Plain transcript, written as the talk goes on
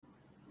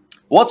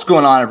What's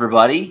going on,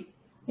 everybody?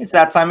 It's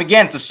that time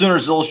again. It's the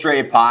Sooners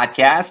Illustrated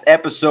podcast,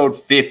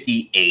 episode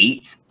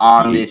 58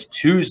 on this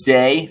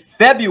Tuesday,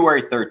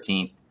 February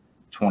 13th,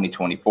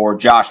 2024.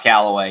 Josh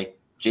Calloway,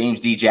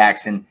 James D.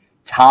 Jackson,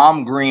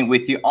 Tom Green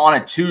with you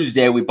on a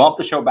Tuesday. We bumped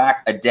the show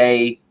back a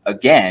day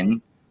again,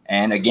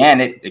 and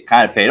again, it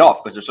kind of paid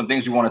off because there's some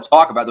things we want to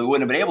talk about that we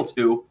wouldn't have been able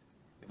to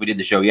if we did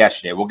the show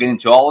yesterday. We'll get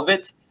into all of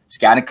it.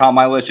 Scouting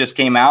Combine list just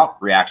came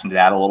out. Reaction to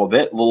that a little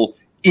bit. A little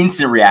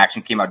instant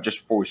reaction came out just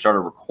before we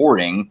started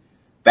recording.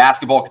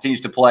 Basketball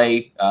continues to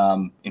play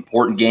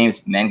important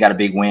games. Men got a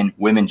big win.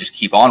 Women just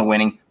keep on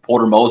winning.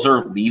 Porter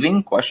Moser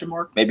leaving? Question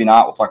mark? Maybe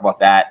not. We'll talk about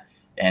that.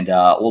 And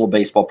a little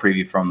baseball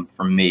preview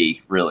from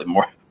me, really,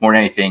 more than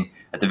anything,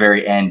 at the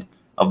very end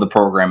of the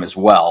program as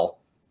well.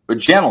 But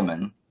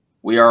gentlemen,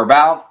 we are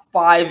about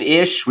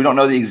 5-ish. We don't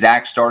know the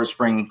exact start of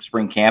spring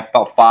camp.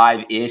 About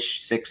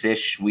 5-ish,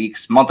 6-ish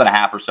weeks, month and a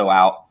half or so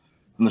out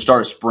from the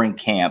start of spring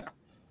camp.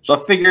 So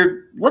I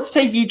figured let's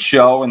take each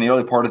show in the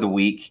early part of the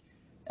week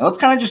and let's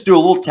kind of just do a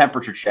little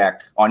temperature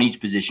check on each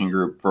position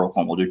group for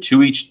Oklahoma. We'll do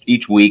two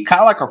each week, kind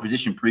of like our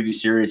position preview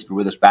series. If you're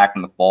with us back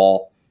in the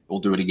fall, we'll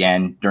do it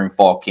again during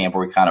fall camp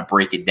where we kind of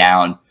break it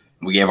down.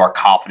 We gave our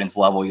confidence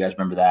level. You guys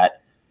remember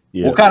that?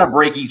 Yeah. We'll kind of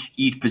break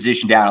each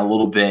position down a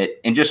little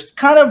bit and just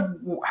kind of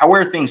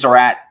where things are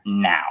at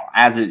now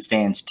as it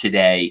stands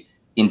today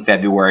in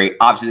February.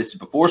 Obviously, this is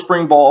before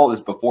spring ball. This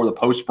is before the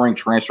post-spring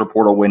transfer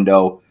portal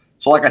window.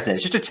 So like I said,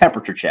 it's just a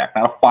temperature check,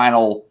 not a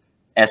final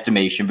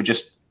estimation, but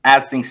just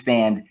as things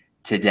stand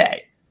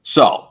today.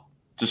 So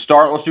to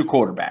start, let's do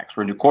quarterbacks.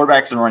 We're going to do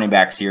quarterbacks and running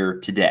backs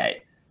here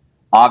today.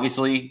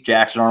 Obviously,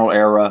 Jackson Arnold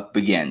era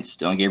begins.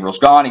 Dylan Gabriel's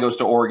gone. He goes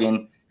to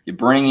Oregon. You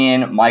bring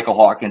in Michael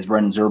Hawkins,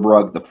 Brendan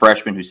Zurbrugg, the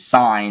freshman who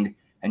signed,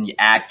 and you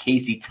add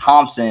Casey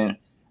Thompson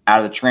out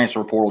of the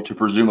transfer portal to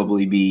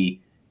presumably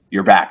be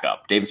your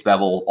backup. Davis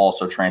Bevel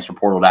also transfer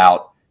portaled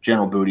out.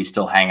 General Booty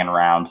still hanging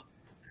around.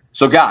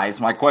 So, guys,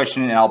 my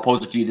question, and I'll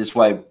pose it to you this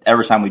way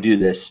every time we do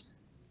this,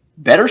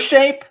 better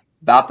shape,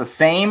 about the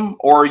same,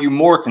 or are you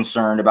more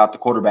concerned about the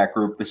quarterback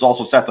group? This is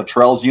also Seth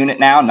Luttrell's unit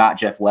now, not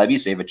Jeff Levy,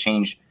 so you have a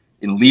change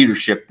in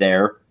leadership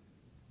there.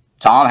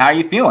 Tom, how are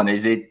you feeling?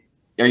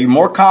 Are you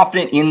more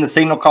confident in the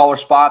signal caller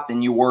spot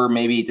than you were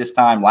maybe this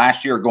time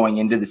last year, or going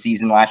into the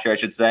season last year, I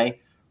should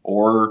say?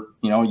 Or,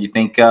 you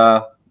think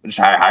how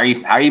are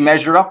you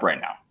measured up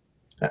right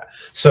now?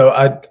 So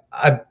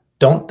I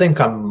don't think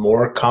I'm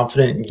more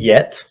confident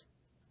yet.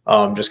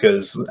 Just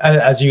because,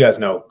 as you guys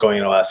know, going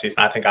into last season,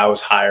 I think I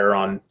was higher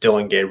on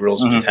Dylan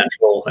Gabriel's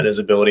potential and his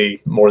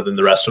ability more than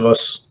the rest of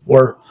us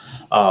were,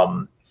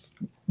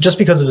 just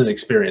because of his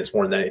experience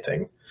more than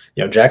anything.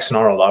 Jackson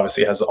Arnold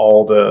obviously has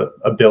all the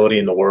ability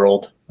in the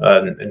world,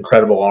 an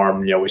incredible arm.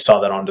 We saw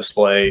that on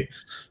display,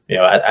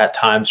 at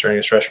times during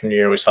his freshman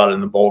year. We saw it in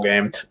the bowl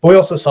game. But we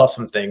also saw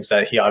some things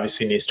that he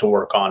obviously needs to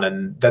work on,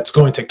 and that's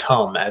going to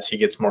come as he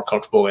gets more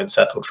comfortable in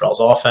Seth Luttrell's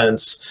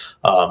offense,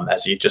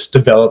 as he just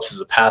develops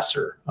as a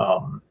passer.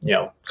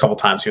 A couple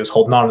times he was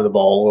holding on to the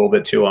ball a little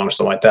bit too long or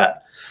something like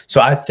that. So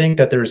I think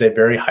that there's a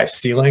very high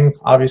ceiling,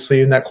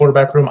 obviously, in that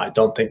quarterback room. I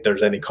don't think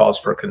there's any cause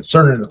for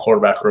concern in the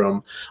quarterback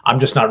room. I'm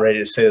just not ready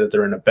to say that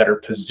they're in a better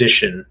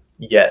position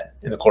yet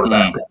in the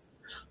quarterback room.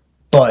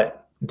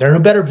 But they're in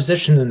a better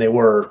position than they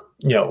were,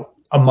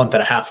 a month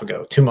and a half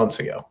ago, 2 months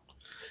ago.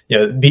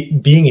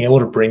 Being able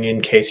to bring in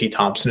Casey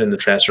Thompson in the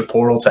transfer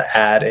portal to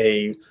add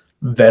a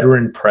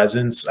veteran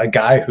presence, a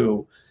guy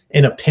who,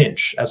 in a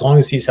pinch, as long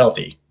as he's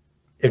healthy,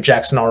 if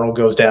Jackson Arnold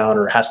goes down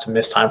or has to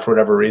miss time for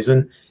whatever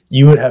reason,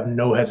 you would have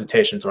no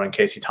hesitation throwing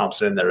Casey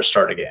Thompson in there to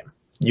start a game.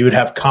 You would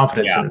have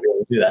confidence in him to be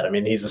able to do that. I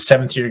mean, he's a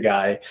seventh-year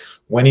guy.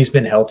 When he's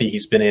been healthy,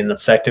 he's been an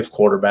effective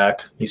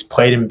quarterback. He's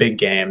played in big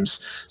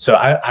games. So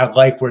I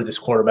like where this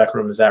quarterback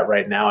room is at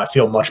right now. I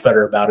feel much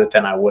better about it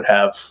than I would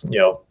have,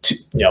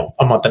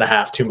 a month and a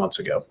half, 2 months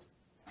ago.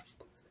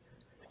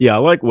 Yeah, I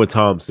like what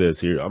Tom says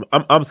here.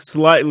 I'm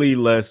slightly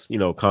less,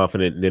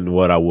 confident than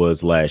what I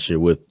was last year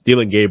with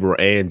Dylan Gabriel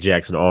and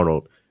Jackson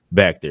Arnold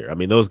back there. I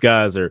mean, those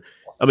guys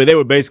they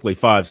were basically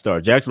 5-star.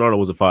 Jackson Arnold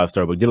was a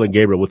 5-star, but Dylan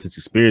Gabriel, with his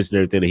experience and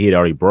everything that he had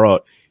already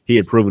brought, he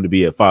had proven to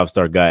be a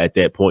 5-star guy at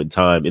that point in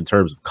time in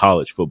terms of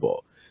college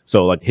football.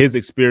 So, like, his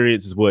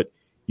experience is what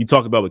you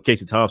talk about with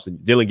Casey Thompson.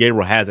 Dylan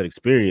Gabriel has that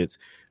experience.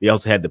 He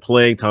also had the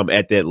playing time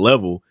at that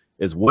level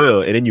as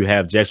well, and then you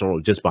have Jackson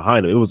Arnold just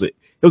behind him. It was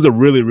a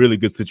really, really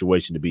good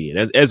situation to be in.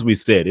 As we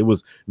said, it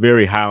was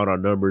very high on our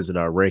numbers and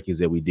our rankings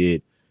that we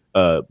did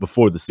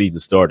before the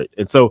season started.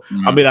 And so,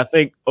 I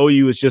think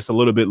OU is just a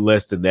little bit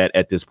less than that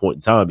at this point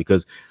in time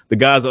because the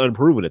guys are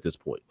unproven at this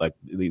point. Like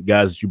the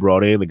guys that you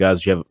brought in, the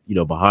guys that you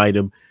have, behind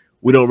them,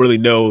 we don't really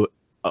know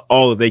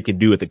all that they can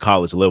do at the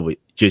college level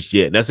just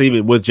yet. And that's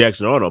even with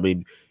Jackson Arnold. I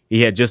mean,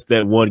 he had just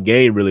that one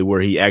game really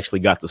where he actually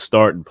got to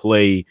start and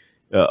play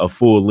a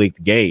full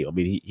length game. I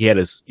mean, he had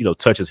his,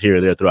 touches here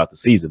and there throughout the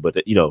season, but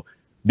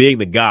being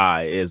the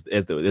guy as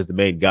the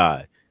main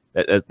guy,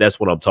 That's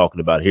what I'm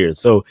talking about here.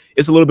 So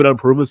it's a little bit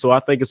unproven. So I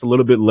think it's a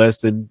little bit less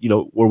than,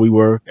 where we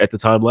were at the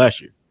time last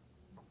year.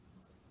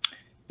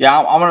 Yeah,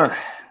 I'm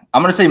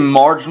gonna say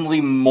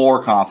marginally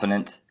more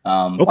confident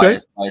by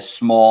a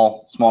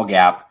small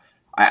gap.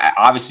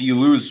 Obviously, you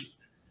lose.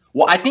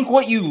 Well, I think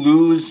what you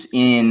lose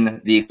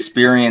in the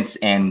experience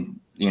and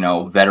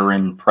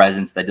veteran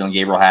presence that Dylan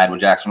Gabriel had with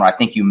Jackson, I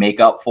think you make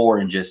up for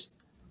in just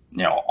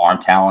arm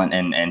talent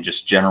and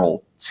just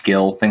general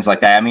skill, things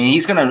like that. I mean,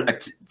 he's going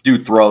to do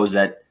throws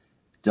that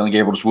Dylan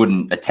Gabriel just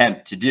wouldn't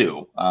attempt to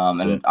do.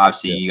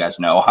 Obviously, you guys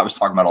know I was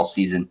talking about all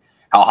season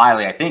how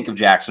highly I think of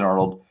Jackson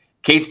Arnold.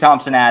 Casey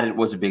Thompson added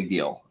was a big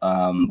deal.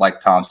 Like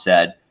Tom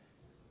said,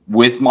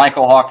 with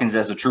Michael Hawkins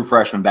as a true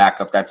freshman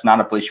backup, that's not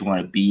a place you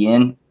want to be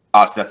in.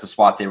 Obviously, that's the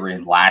spot they were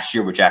in last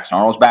year with Jackson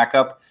Arnold's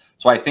backup.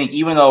 So I think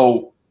even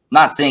though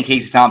not saying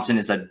Casey Thompson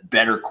is a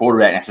better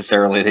quarterback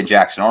necessarily than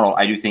Jackson Arnold,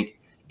 I do think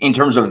in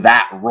terms of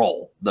that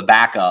role, the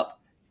backup,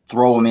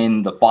 throw him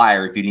in the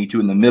fire if you need to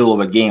in the middle of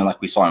a game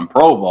like we saw in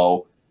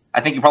Provo,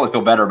 I think you probably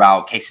feel better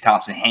about Casey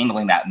Thompson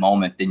handling that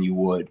moment than you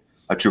would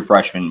a true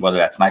freshman, whether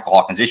that's Michael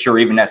Hawkins this year or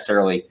even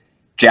necessarily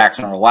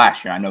Jackson Arnold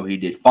last year. I know he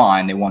did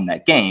fine. They won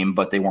that game,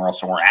 but they weren't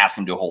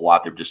asking him to do a whole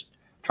lot. They're just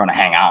trying to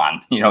hang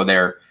on,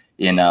 there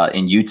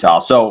in Utah.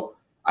 So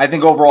I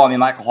think overall,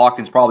 Michael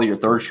Hawkins probably your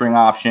third string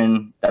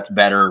option. That's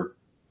better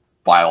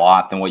by a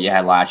lot than what you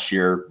had last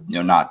year.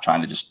 Not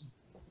trying to just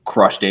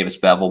crush Davis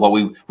Bevel, but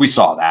we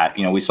saw that.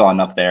 We saw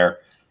enough there.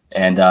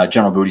 And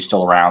General Booty's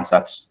still around, so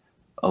that's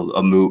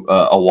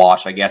a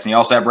wash, I guess. And you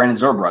also have Brandon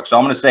Zerbrook. So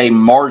I'm going to say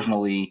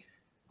marginally,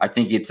 I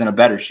think it's in a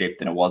better shape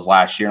than it was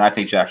last year. And I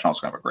think Jackson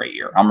Arnold's going to have a great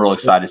year. I'm really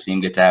excited to see him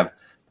get to have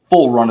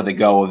full run of the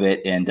go of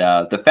it. And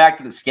the fact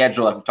that the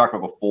schedule, like we've talked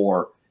about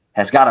before,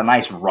 has got a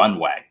nice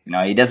runway.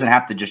 He doesn't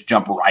have to just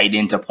jump right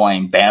into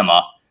playing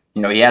Bama.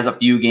 He has a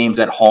few games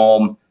at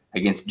home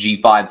against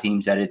G5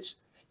 teams that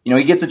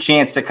he gets a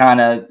chance to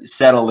kind of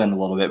settle in a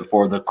little bit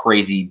before the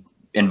crazy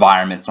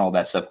environments and all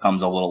that stuff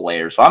comes a little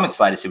later. So I'm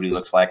excited to see what he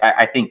looks like.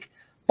 I think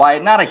by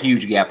not a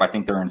huge gap, I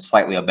think they're in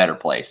slightly a better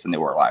place than they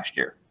were last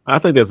year. I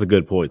think that's a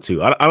good point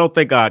too. I don't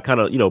think I kind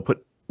of,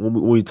 put when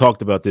we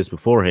talked about this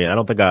beforehand, I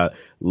don't think I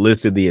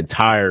listed the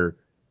entire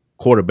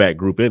quarterback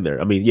group in there.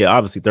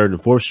 Obviously third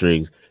and fourth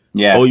strings.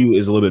 Yeah, OU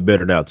is a little bit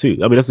better now too.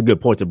 That's a good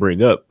point to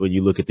bring up when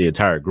you look at the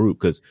entire group,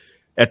 because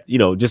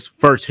just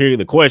first hearing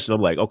the question,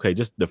 I'm like, okay,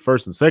 just the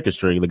first and second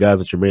string, the guys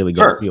that you're mainly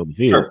going to see on the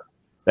field. Sure.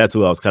 That's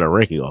who I was kind of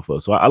ranking off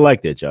of. So I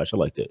like that, Josh. I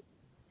like that.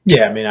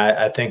 Yeah,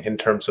 I think in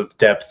terms of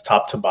depth,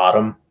 top to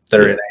bottom,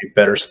 they're in a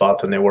better spot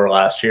than they were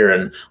last year,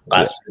 and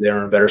last year they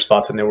were in a better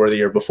spot than they were the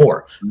year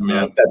before.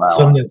 That's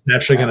something that's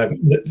naturally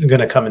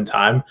going to come in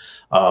time.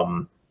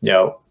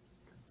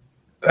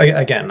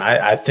 Again,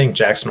 I think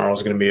Jackson Arnold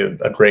is going to be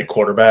a great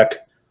quarterback.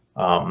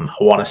 I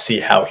want to see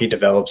how he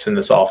develops in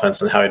this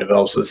offense and how he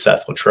develops with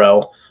Seth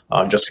Luttrell.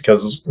 Just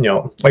because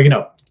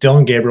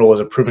Dylan Gabriel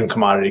was a proven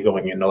commodity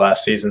going into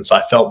last season, so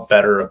I felt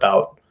better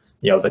about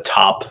the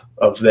top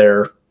of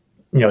their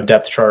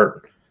depth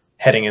chart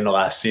heading into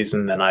last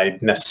season than I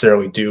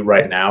necessarily do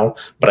right now.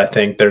 But I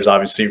think there's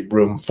obviously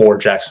room for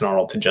Jackson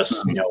Arnold to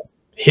just,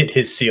 hit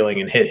his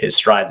ceiling and hit his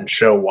stride and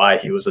show why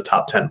he was a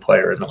top 10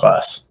 player in the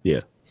class.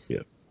 Yeah.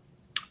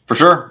 For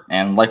sure.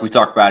 And like we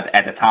talked about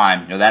at the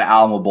time, that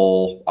Alamo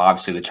Bowl,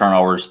 obviously the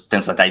turnovers,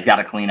 things like that, he's got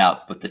to clean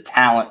up. But the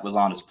talent was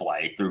on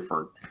display, threw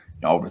for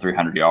over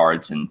 300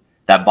 yards. And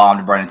that bomb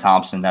to Brendan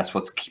Thompson, that's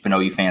what's keeping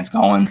OU fans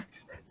going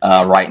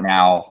right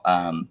now.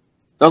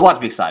 There's a lot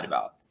to be excited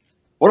about.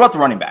 What about the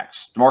running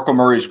backs? DeMarco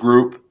Murray's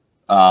group.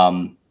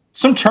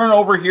 Some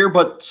turnover here,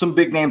 but some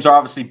big names are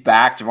obviously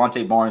back.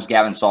 Javonte Barnes,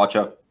 Gavin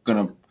Sawchuk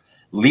going to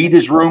lead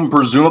his room,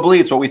 presumably.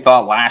 It's what we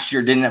thought last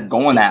year. Didn't end up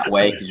going that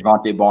way because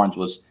Javonte Barnes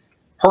was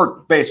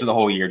hurt basically the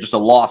whole year. Just a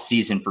lost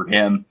season for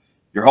him.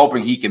 You're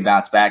hoping he can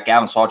bounce back.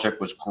 Gavin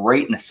Sawchuk was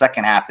great in the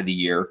second half of the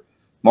year.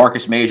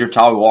 Marcus Major,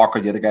 Tolly Walker,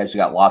 the other guys who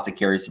got lots of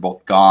carries, they're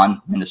both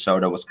gone.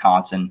 Minnesota,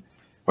 Wisconsin,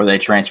 where they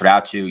transferred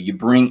out to. You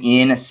bring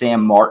in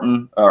Sam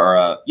Martin,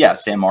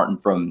 Sam Martin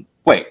from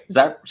 – wait, is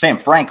that Sam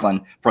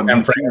Franklin from UT?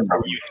 I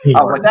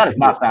was like, that does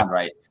not sound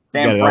right.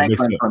 Sam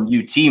Franklin from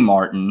UT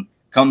Martin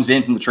comes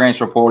in from the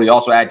transfer portal. You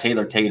also add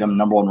Taylor Tatum,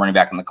 number one running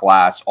back in the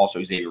class.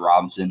 Also Xavier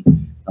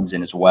Robinson comes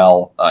in as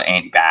well.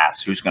 Andy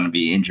Bass, who's going to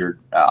be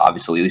injured,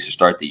 obviously, at least to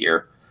start the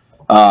year.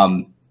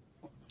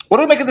 What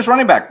do we make of this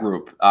running back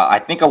group? I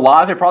think a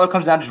lot of it probably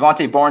comes down to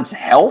Javonte Barnes'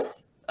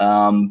 health.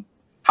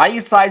 How do you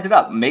size it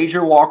up?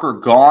 Major Walker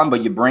gone,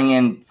 but you bring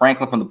in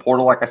Franklin from the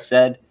portal, like I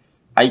said.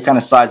 How you kind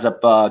of size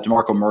up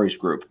DeMarco Murray's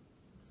group?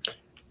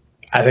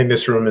 I think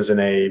this room is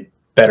in a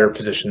better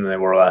position than they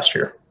were last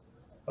year.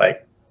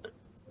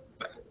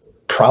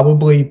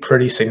 Probably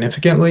pretty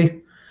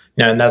significantly.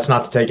 And that's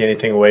not to take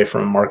anything away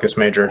from Marcus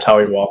Major or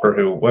Tolly Walker,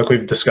 who, like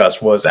we've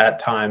discussed, was at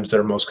times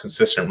their most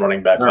consistent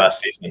running back last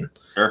season.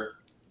 Sure.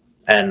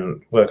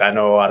 And look, I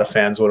know a lot of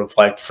fans would have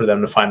liked for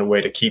them to find a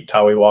way to keep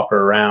Tolly Walker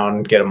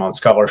around, get him on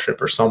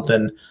scholarship or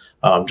something,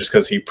 just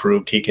because he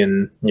proved he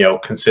can,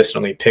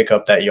 consistently pick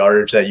up that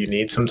yardage that you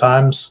need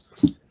sometimes.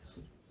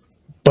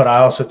 But I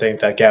also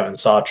think that Gavin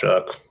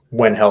Sawchuk,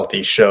 when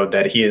healthy, showed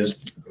that he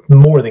is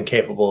more than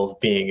capable of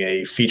being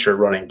a featured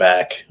running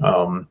back.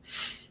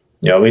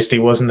 At least he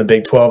was in the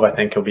Big 12. I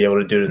think he'll be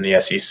able to do it in the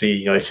SEC.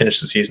 He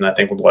finished the season, I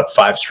think, with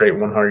 5 straight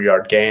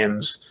 100-yard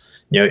games.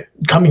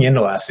 Coming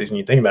into last season,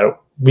 you think about it,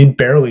 we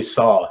barely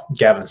saw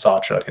Gavin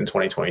Sawchuk in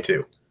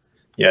 2022.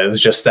 It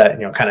was just that,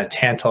 kind of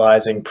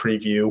tantalizing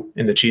preview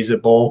in the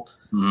Cheez-It Bowl.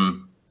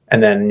 Mm-hmm.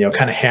 And then,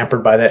 kind of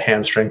hampered by that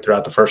hamstring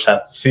throughout the first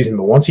half of the season.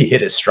 But once he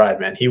hit his stride,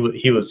 man, he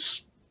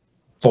was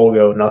full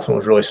go. Nothing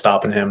was really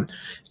stopping him.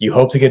 You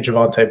hope to get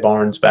Javonte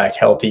Barnes back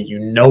healthy. You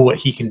know what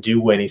he can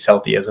do when he's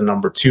healthy as a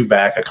number 2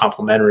 back, a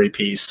complementary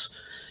piece.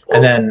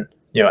 And then,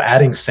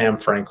 adding Sam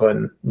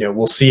Franklin,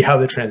 we'll see how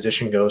the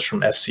transition goes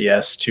from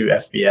FCS to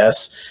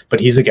FBS, but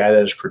he's a guy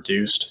that has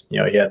produced. He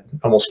had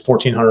almost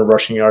 1,400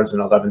 rushing yards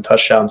and 11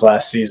 touchdowns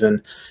last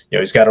season.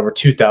 He's got over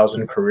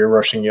 2,000 career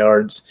rushing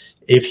yards.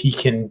 If he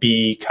can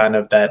be kind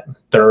of that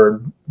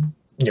third,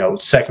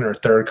 second or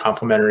third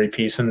complementary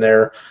piece in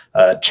there,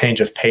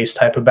 change of pace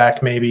type of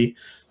back maybe,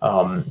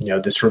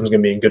 this room's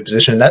going to be in good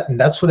position. And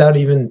that's without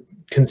even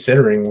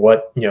considering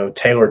what,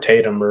 Taylor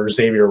Tatum or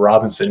Xavier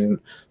Robinson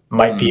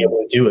might be able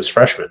to do as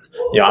freshmen.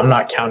 I'm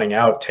not counting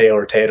out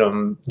Taylor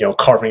Tatum,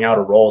 carving out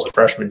a role as a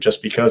freshman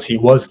just because he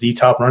was the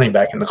top running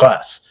back in the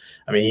class.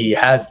 I mean, he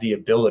has the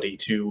ability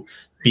to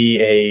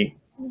be a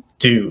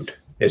dude.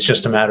 It's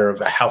just a matter of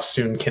how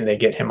soon can they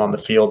get him on the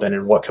field and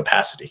in what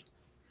capacity.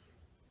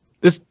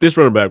 This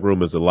running back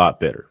room is a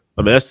lot better.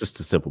 I mean, that's just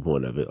the simple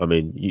point of it. I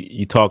mean,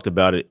 you talked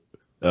about it,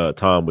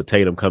 Tom, with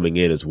Tatum coming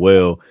in as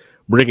well,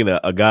 bringing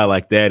a guy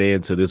like that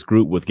into this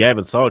group with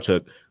Gavin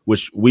Sawchuk,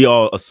 which we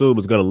all assume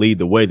is going to lead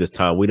the way this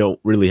time. We don't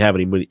really have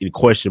any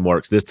question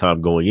marks this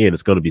time going in.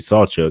 It's going to be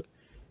Sawchuk.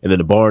 And then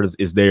the Barnes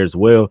is there as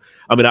well.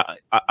 I mean,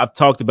 I've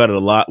talked about it a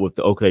lot with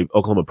the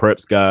Oklahoma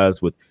Preps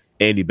guys, with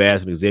Andy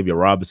Bass and Xavier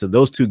Robinson.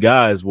 Those 2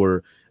 guys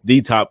were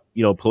the top,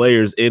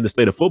 players in the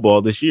state of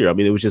football this year. I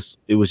mean, it was just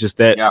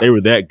that they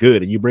were that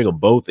good, and you bring them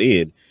both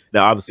in.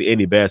 Now, obviously,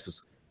 Andy Bass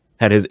has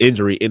had his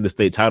injury in the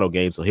state title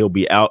game, so he'll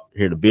be out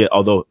here in a bit.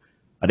 Although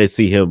I did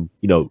see him,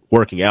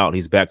 working out.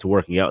 He's back to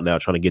working out now,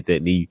 trying to get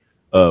that knee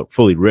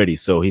fully ready.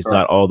 So he's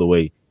not all the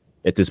way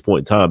at this point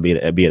in time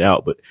being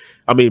out. But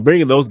I mean,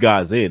 bringing those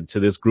guys in to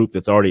this group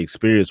that's already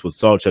experienced with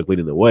Sawchuk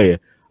leading the way,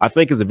 I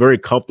think is a very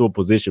comfortable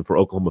position for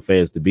Oklahoma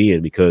fans to be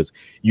in, because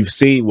you've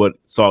seen what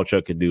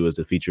Sawchuk can do as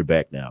a feature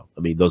back now.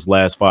 I mean, those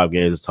last 5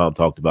 games, as Tom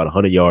talked about,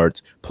 100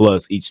 yards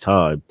plus each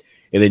time.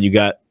 And then you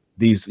got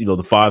these, the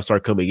 5-star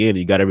coming in, and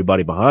you got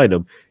everybody behind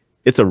them.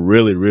 It's a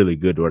really, really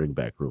good running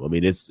back room. I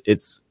mean, it's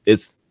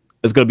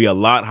going to be a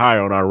lot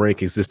higher on our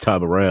rankings this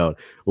time around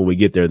when we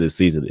get there this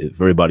season, if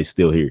everybody's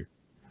still here.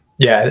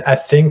 Yeah, I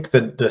think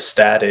that the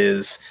stat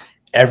is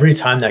every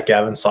time that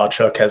Gavin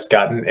Sawchuk has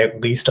gotten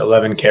at least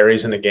 11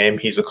 carries in a game,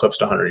 he's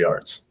eclipsed 100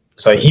 yards.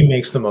 So he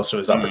makes the most of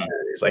his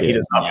opportunities. He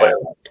does not play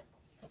around.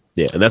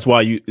 Yeah, and that's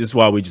why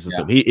we just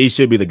assume he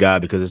should be the guy,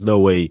 because there's no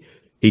way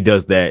he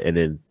does that and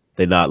then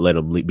they not let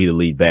him be the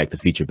lead back, the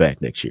feature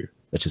back next year.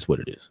 That's just what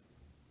it is.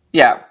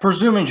 Yeah,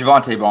 presuming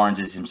Javonte Barnes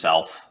is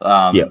himself,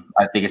 I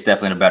think it's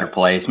definitely in a better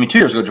place. I mean, 2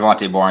 years ago,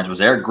 Javonte Barnes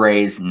was Eric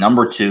Gray's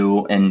number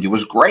 2, and it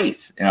was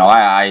great.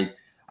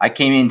 I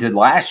came into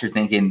last year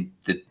thinking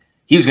that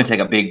he was going to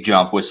take a big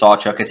jump with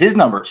Sawchuk as his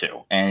number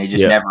 2, and it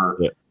just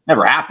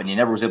never happened. He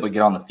never was able to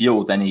get on the field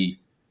with any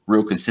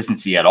real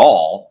consistency at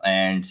all.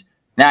 And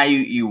now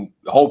you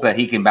hope that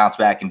he can bounce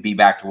back and be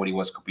back to what he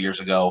was a couple years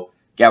ago.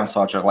 Gavin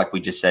Sawchuk, like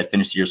we just said,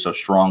 finished the year so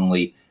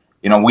strongly.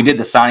 We did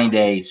the signing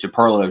day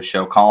superlative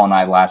show, Colin and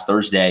I, last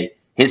Thursday.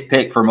 His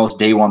pick for most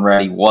day one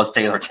ready was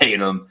Taylor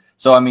Tatum.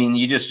 So, I mean,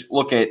 you just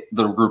look at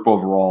the group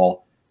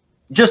overall.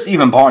 Just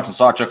even Barnes and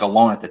Sawchuk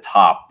alone at the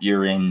top,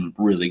 you're in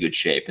really good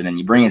shape. And then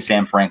you bring in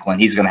Sam Franklin,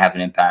 he's going to have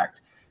an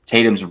impact.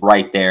 Tatum's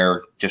right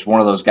there, just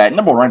one of those guys,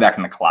 number 1 running back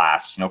in the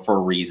class, for a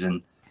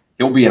reason.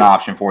 He'll be an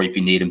option for you if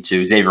you need him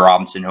to. Xavier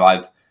Robinson, who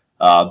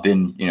I've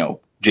been,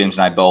 James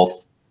and I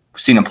both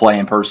seen him play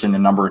in person a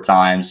number of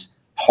times.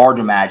 Hard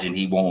to imagine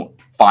he won't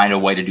find a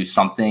way to do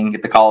something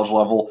at the college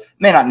level.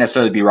 May not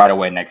necessarily be right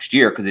away next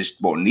year because they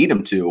just won't need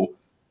him to,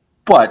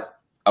 but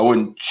I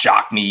wouldn't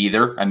shock me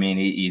either. I mean,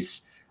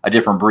 he's a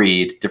different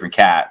breed, different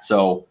cat.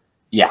 So,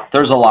 yeah,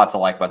 there's a lot to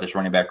like about this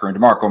running back room.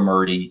 DeMarco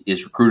Murray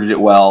is recruited it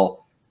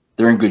well.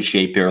 They're in good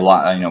shape here. A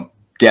lot,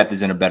 depth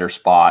is in a better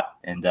spot.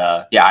 And,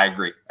 I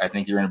agree. I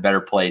think you're in a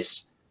better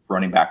place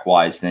running back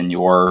wise than you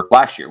were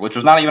last year, which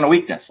was not even a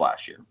weakness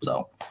last year.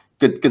 So,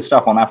 good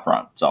stuff on that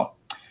front. So,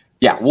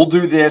 yeah, we'll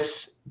do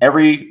this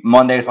every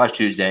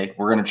Monday/Tuesday.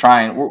 We're going to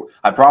try and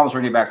I promise we're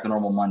going to get back to the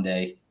normal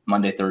Monday,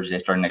 Thursday,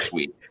 starting next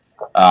week.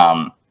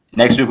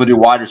 Next week we'll do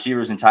wide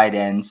receivers and tight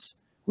ends,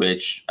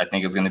 which I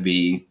think is going to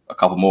be a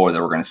couple more that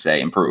we're going to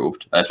say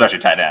improved, especially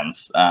tight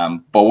ends.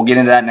 But we'll get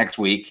into that next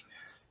week.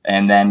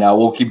 And then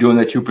we'll keep doing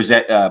the 2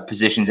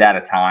 positions at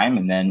a time,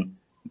 and then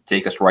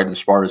take us right to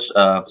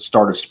the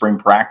start of spring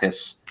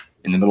practice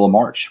in the middle of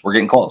March. We're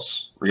getting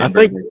close.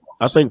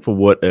 I think for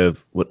what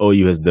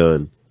OU has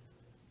done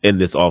in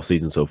this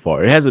offseason so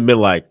far, it hasn't been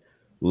like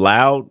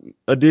loud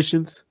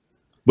additions,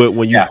 but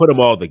when you put them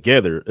all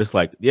together, it's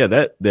like,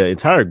 that the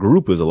entire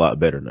group is a lot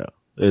better now.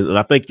 And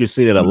I think you're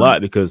seeing it a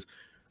lot because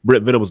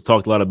Brent Venables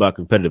talked a lot about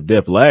competitive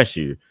depth last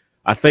year.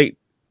 I think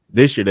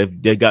this year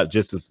they got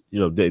just as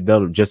they've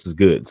done just as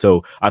good.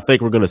 So I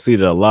think we're going to see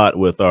that a lot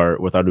with our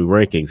new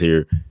rankings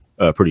here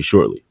pretty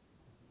shortly.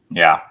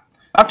 Yeah,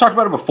 I've talked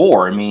about it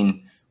before. I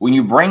mean, when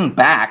you bring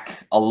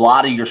back a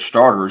lot of your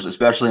starters,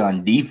 especially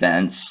on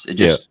defense, it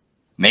just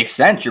makes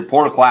sense. Your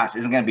portal class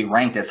isn't going to be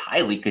ranked as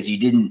highly because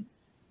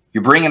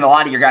you're bringing a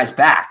lot of your guys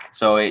back.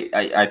 So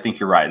I think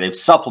you're right. They've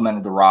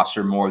supplemented the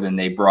roster more than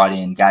they brought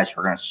in guys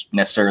who are going to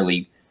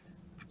necessarily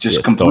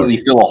just completely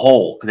fill a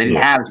hole, because they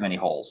didn't have as many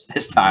holes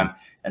this time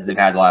as they've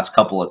had the last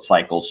couple of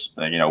cycles,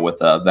 with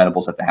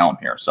Venables at the helm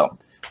here. So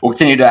we'll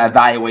continue to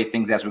evaluate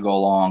things as we go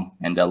along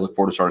and look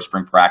forward to start of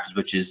spring practice,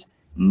 which is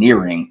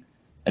nearing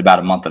about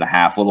a month and a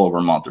half, a little over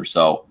a month or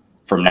so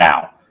from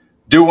now.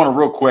 Do want to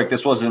real quick,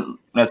 this wasn't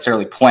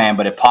necessarily planned,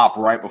 but it popped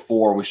right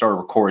before we started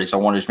recording, so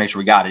I wanted to just make sure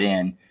we got it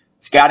in.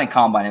 Scouting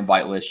Combine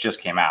invite list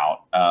just came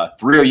out.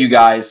 3 of you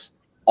guys,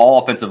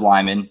 all offensive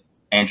linemen: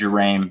 Andrew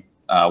Rame,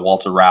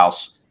 Walter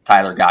Rouse,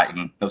 Tyler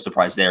Guyton. No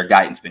surprise there.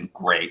 Guyton's been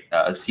great.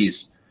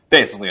 He's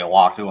basically a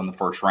lock to win the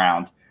first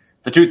round.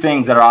 The 2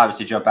 things that are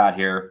obviously jump out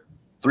here: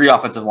 3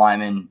 offensive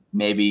linemen,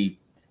 maybe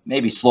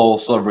slow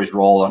everybody's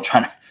roll. I'm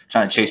trying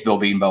to chase Bill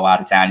Beanbo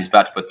out of town. He's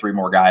about to put 3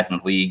 more guys in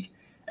the league.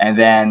 And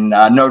then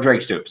no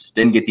Drake Stoops.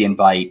 Didn't get the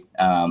invite.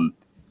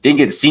 Didn't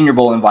get the Senior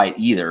Bowl invite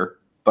either.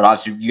 But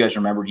obviously, you guys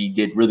remember he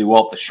did really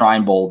well at the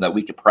Shrine Bowl that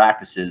week of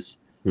practices.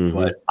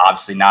 But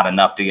obviously not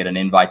enough to get an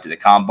invite to the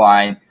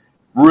Combine.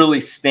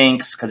 Really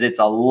stinks because it's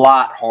a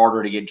lot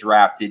harder to get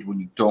drafted when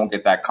you don't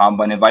get that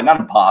Combine invite. Not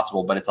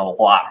impossible, but it's a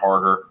lot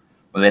harder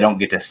when they don't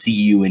get to see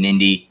you in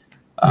Indy.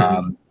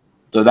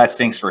 So that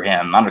stinks for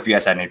him. I don't know if you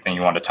guys had anything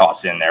you want to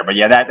toss in there. But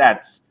yeah,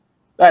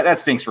 that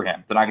stinks for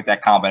him to not get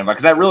that Combine invite,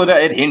 because that really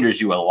it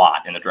hinders you a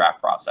lot in the draft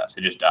process.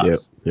 It just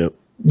does. Yep.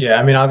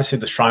 Yeah, I mean, obviously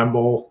the Shrine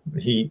Bowl,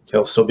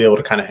 he'll still be able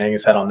to kind of hang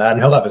his head on that, and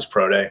he'll have his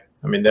pro day.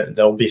 I mean,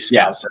 there'll be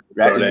scouts at the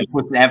pro day. It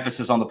puts an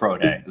emphasis on the pro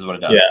day is what it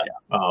does.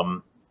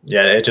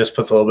 Yeah, it just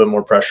puts a little bit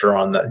more pressure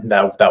on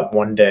that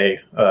one day,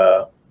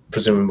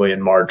 presumably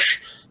in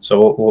March.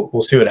 So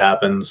we'll see what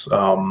happens.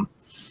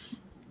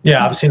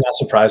 Obviously not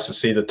surprised to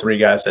see the 3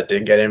 guys that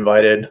did get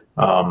invited.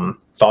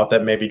 Thought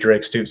that maybe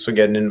Drake Stoops would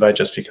get an invite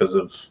just because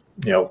of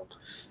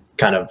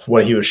kind of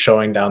what he was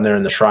showing down there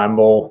in the Shrine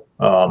Bowl.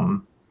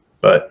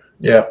 But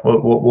yeah,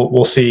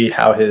 we'll see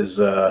how his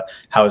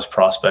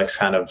prospects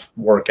kind of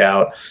work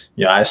out.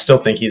 I still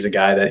think he's a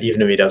guy that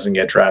even if he doesn't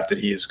get drafted,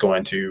 he is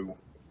going to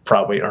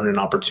probably earn an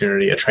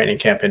opportunity, a training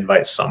camp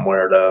invite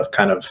somewhere to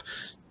kind of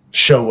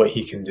show what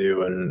he can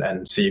do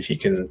and see if he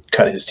can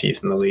cut his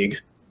teeth in the league.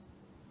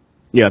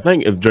 Yeah, I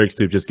think if Drake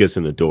Stoops just gets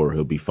in the door,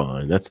 he'll be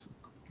fine. That's,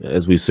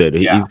 as we said,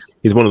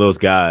 he's one of those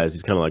guys.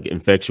 He's kind of like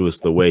infectious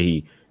the way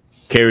he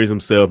carries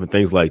himself and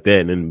things like that,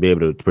 and then be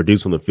able to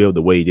produce on the field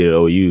the way he did at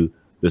OU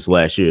this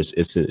last year.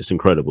 It's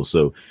incredible.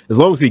 So as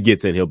long as he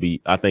gets in,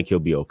 I think he'll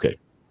be okay.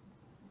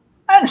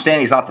 I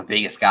understand he's not the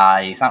biggest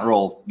guy. He's not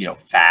real,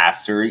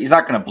 fast, or he's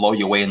not going to blow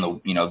you away in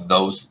the,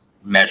 those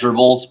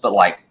measurables. But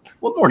like,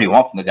 what more do you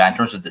want from the guy in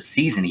terms of the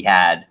season he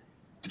had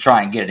to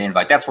try and get an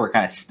invite? That's where it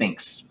kind of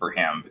stinks for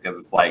him, because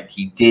it's like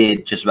he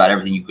did just about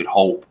everything you could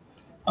hope.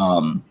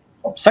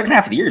 Second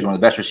half of the year, he's one of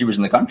the best receivers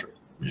in the country.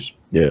 Just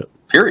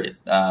period,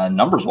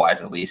 numbers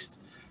wise at least,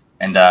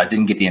 and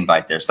didn't get the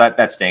invite there. So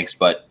that stinks,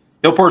 but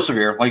he'll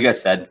persevere. Like you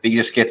guys said, if he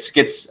just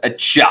gets a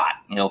shot,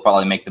 he'll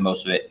probably make the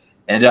most of it.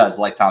 And it does,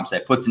 like Tom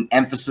said, puts an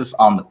emphasis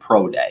on the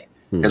pro day.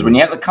 Because when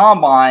you have the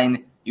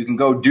Combine, you can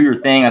go do your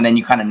thing, and then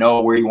you kind of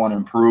know where you want to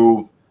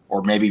improve,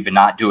 or maybe even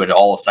not do it at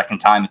all a second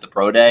time at the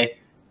pro day.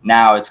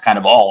 Now it's kind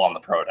of all on the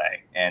pro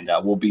day, and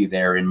we'll be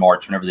there in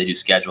March whenever they do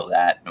schedule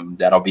that. And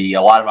that'll be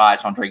a lot of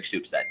eyes on Drake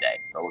Stoops that day.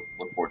 So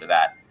look forward to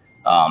that.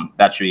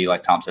 That should be,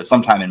 like Tom said,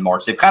 sometime in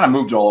March. They've kind of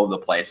moved it all over the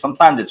place.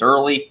 Sometimes it's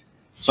early.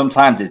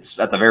 Sometimes it's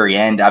at the very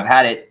end. I've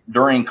had it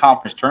during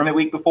conference tournament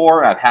week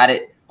before. I've had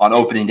it on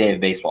opening day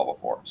of baseball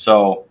before.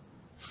 So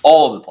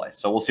all over the place.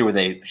 So we'll see where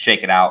they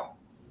shake it out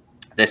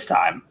this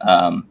time,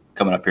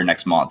 coming up here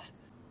next month.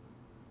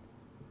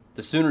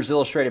 The Sooners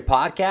Illustrated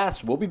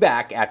podcast will be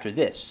back after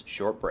this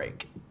short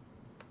break.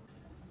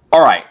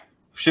 All right,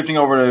 shifting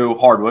over to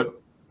hardwood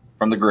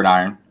from the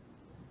Gridiron.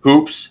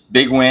 Hoops,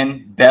 big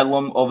win,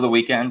 Bedlam over the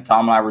weekend.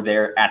 Tom and I were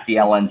there at the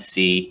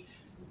LNC.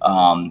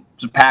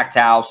 It's a packed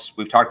house.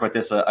 We've talked about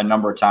this a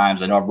number of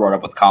times. I know I brought it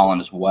up with Colin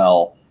as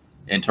well,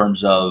 in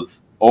terms of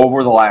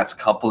over the last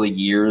couple of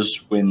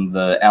years when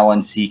the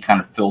LNC kind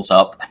of fills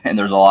up and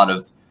there's a lot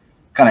of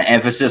kind of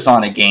emphasis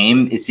on a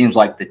game, it seems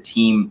like the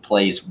team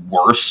plays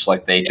worse.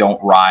 Like they don't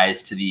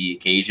rise to the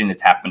occasion.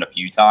 It's happened a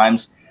few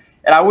times.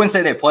 And I wouldn't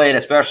say they played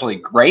especially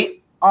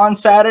great on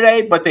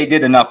Saturday, but they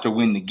did enough to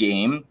win the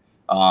game.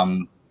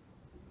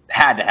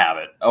 Had to have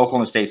it.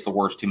 Oklahoma State's the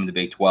worst team in the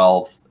Big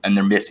 12, and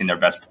they're missing their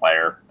best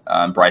player.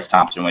 Bryce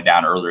Thompson went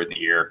down earlier in the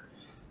year.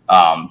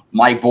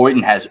 Mike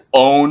Boynton has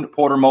owned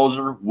Porter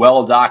Moser,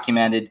 well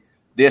documented.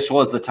 This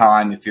was the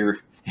time, if you're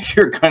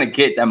going to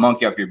get that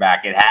monkey off your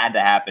back, it had to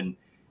happen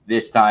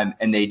this time,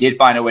 and they did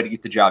find a way to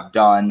get the job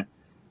done.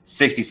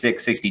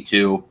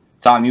 66-62.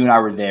 Tom, you and I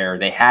were there.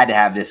 They had to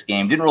have this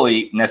game. Didn't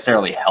really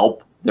necessarily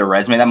help their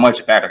resume that much.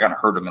 In fact, I kind of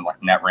hurt them in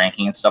like net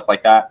ranking and stuff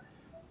like that.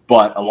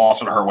 But a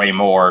loss would hurt way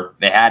more.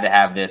 They had to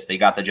have this. They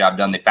got the job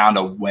done. They found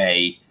a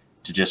way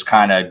to just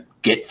kind of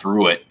get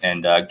through it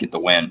and get the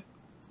win.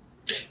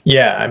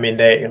 Yeah, I mean,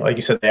 they, like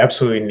you said, they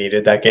absolutely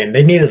needed that game.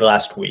 They needed it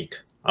last week.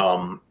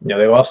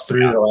 They lost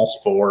 3 of the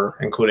last 4,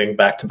 including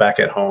back-to-back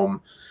at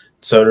home.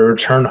 So to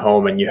return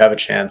home and you have a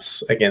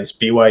chance against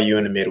BYU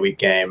in a midweek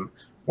game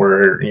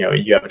where,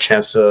 you have a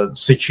chance to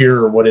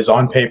secure what is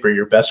on paper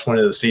your best win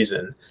of the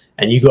season,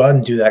 and you go out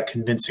and do that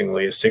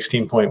convincingly, a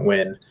 16-point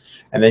win,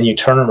 and then you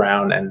turn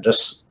around and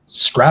just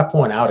scrap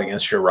one out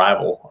against your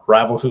rival, a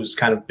rival who's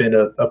kind of been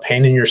a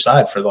pain in your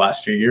side for the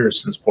last few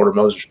years since Porter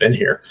Moser's been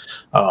here.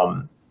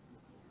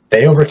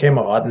 They overcame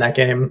a lot in that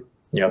game.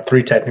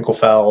 3 technical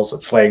fouls, a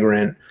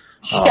flagrant.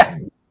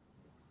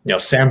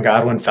 Sam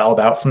Godwin fouled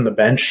out from the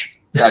bench.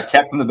 Got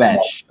tech from the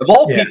bench. Of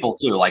all people,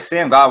 too. Like,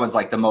 Sam Godwin's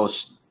like the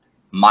most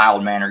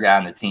mild-mannered guy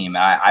on the team.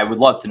 I would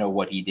love to know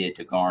what he did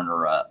to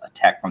garner a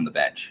tech from the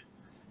bench.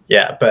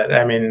 Yeah, but,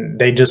 I mean,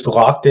 they just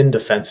locked in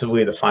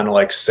defensively the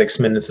final, 6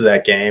 minutes of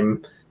that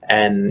game.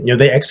 And,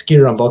 they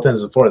executed on both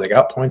ends of the floor. They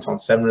got points on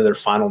 7 of their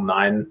final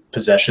 9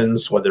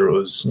 possessions, whether it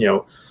was,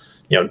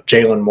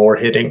 Jalen Moore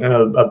hitting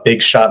a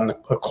big shot in the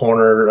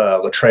corner,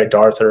 Latrey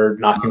Darthur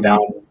knocking down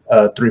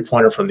a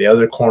 3-pointer from the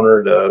other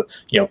corner to,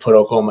 put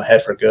Oklahoma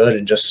ahead for good,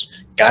 and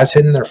just guys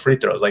hitting their free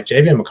throws. Like,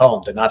 Javian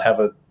McCollum did not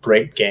have a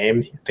great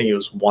game. I think he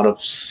was 1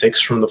 of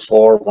 6 from the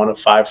floor, 1 of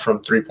 5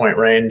 from 3-point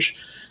range,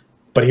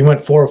 but he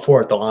went 4 of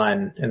 4 at the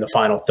line in the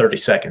final 30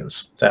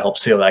 seconds to help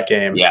seal that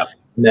game. Yeah.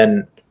 And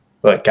then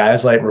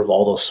guys like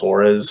Rivaldo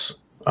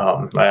Suarez,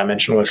 like I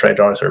mentioned with Trey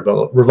Darthur,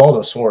 but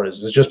Rivaldo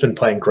Suarez has just been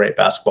playing great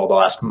basketball the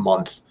last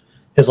month.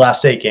 His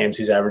last 8 games,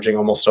 he's averaging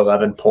almost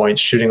 11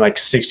 points, shooting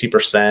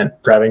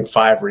 60%, grabbing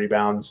 5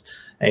 rebounds,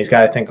 and he's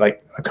got, I think,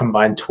 a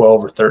combined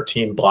 12 or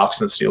 13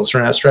 blocks and steals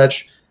during that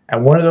stretch.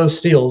 And one of those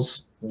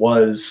steals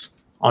was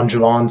on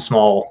Javon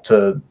Small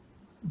to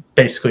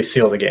basically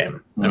seal the game.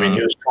 Mm-hmm. I mean,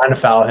 he was trying to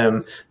foul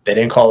him. They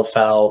didn't call the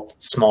foul.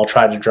 Small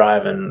tried to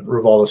drive, and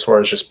Rivaldo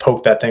Suarez just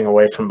poked that thing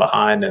away from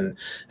behind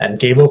and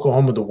gave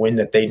Oklahoma the win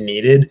that they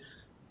needed,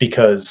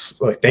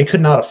 because they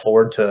could not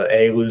afford to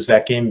lose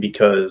that game,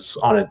 because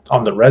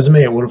on the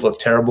resume it would have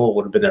looked terrible. It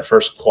would have been their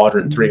first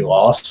quadrant 3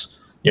 loss.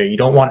 You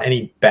don't want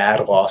any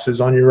bad losses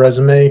on your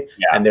resume,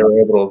 and they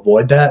were able to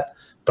avoid that.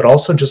 But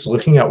also just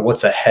looking at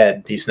what's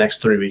ahead these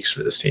next 3 weeks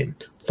for this team.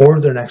 4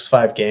 of their next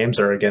 5 games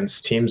are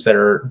against teams that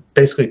are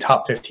basically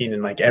top 15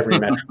 in every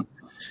metric.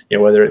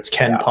 Whether it's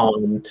Ken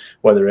Pom,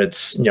 whether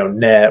it's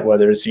net,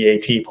 whether it's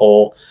the AP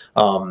poll.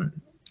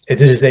 It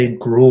is a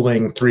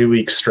grueling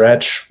 3-week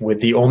stretch with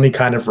the only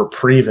kind of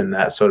reprieve in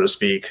that, so to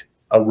speak,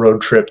 a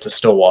road trip to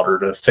Stillwater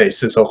to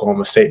face this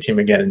Oklahoma State team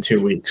again in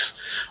 2 weeks.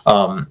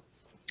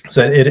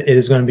 So it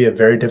is going to be a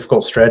very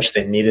difficult stretch.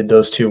 They needed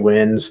those 2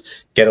 wins,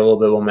 get a little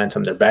bit of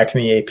momentum. They're back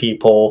in the AP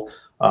poll.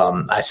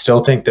 I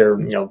still think they're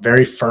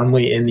very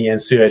firmly in the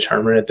NCAA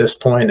tournament at this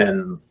point,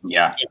 and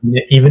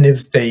even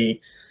if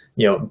they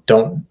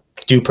don't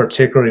do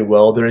particularly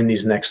well during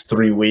these next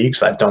 3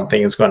 weeks, I don't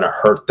think it's going to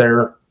hurt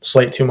their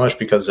slate too much,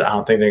 because I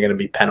don't think they're going to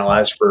be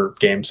penalized for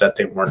games that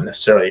they weren't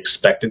necessarily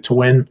expected to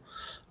win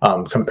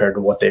compared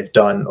to what they've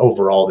done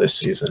overall this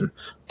season.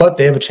 But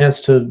they have a chance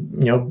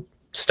to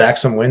stack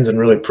some wins and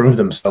really prove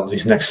themselves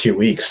these next few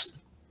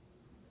weeks.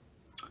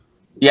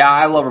 Yeah,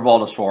 I love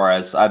Rivaldo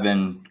Suarez. I've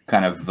been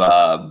kind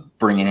of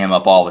bringing him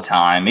up all the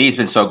time. He's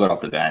been so good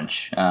off the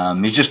bench.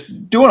 He's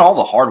just doing all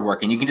the hard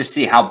work, and you can just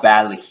see how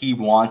badly he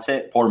wants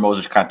it. Porter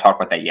Moser kind of talked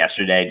about that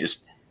yesterday.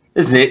 Just,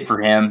 this is it for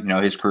him.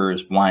 His career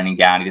is winding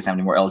down. He doesn't have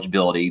any more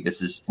eligibility.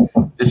 This is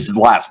the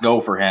last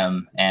go for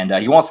him, and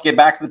he wants to get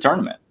back to the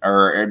tournament.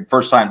 Or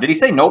first time. Did he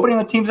say nobody on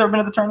the team's ever been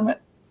to the tournament?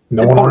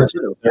 No one on the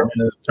team has ever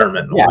been to the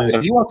tournament. Yeah, so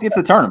he wants to get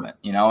to the tournament,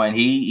 and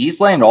he's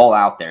laying it all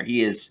out there.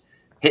 He is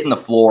hitting the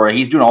floor.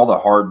 He's doing all the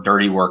hard,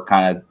 dirty work,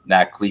 kind of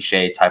that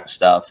cliche type of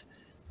stuff.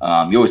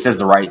 He always says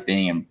the right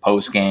thing in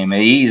post game.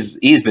 He's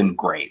been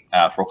great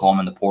for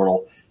Oklahoma in the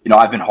portal.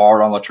 I've been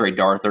hard on Latrey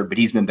Darthur, but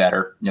he's been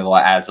better.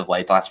 As of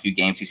late, the last few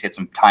games, he's hit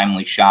some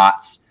timely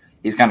shots.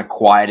 He's kind of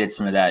quieted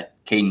some of that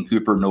Caden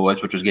Cooper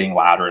noise, which was getting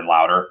louder and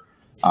louder.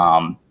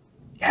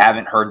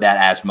 Haven't heard that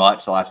as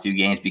much the last few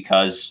games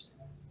because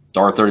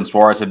Darthur and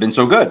Suarez have been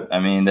so good. I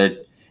mean,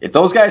 that if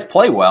those guys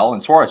play well,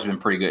 and Suarez has been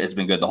pretty good, it's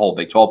been good the whole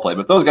Big 12 play,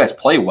 but if those guys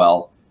play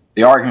well,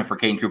 the argument for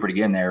Caden Cooper to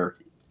get in there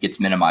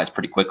gets minimized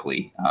pretty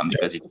quickly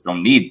because you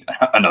don't need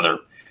another,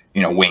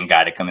 wing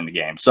guy to come in the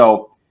game.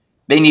 So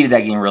they needed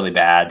that game really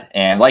bad.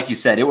 And like you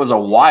said, it was a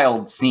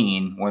wild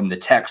scene when the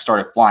techs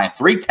started flying.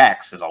 3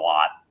 techs is a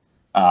lot.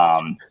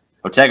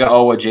 Otega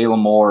Owa, Jalen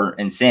Moore,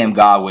 and Sam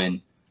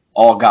Godwin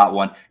all got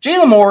one.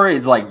 Jalen Moore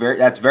is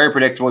that's very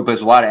predictable. He plays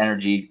with a lot of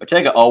energy.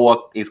 Otega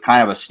Owa is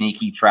kind of a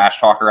sneaky trash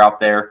talker out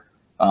there.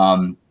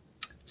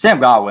 Sam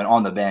Godwin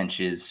on the bench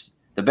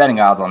the betting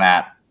odds on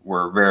that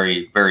were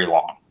very, very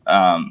long.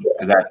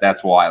 Because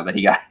that's wild that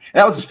he got.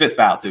 That was his 5th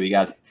foul too.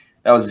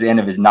 That was the end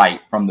of his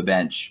night from the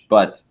bench.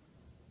 But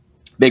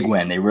big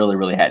win. They really,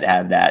 really had to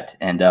have that.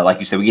 And like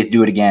you said, we get to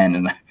do it again.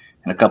 And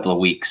in a couple of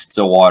weeks.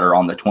 Stillwater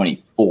on the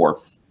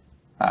 24th.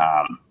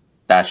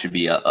 That should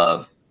be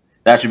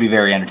that should be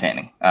very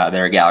entertaining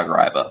there at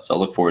Gallagher-Iba. So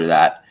look forward to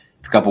that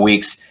in a couple of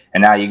weeks.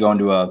 And now you go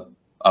into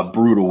a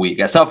brutal week.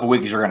 As tough a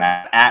week as you're going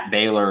to at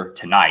Baylor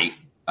tonight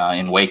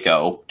in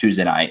Waco,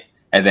 Tuesday night.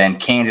 And then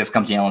Kansas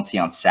comes to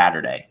LNC on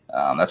Saturday.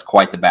 That's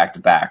quite the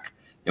back-to-back.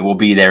 It will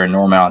be there in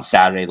Norman on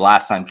Saturday. The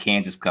last time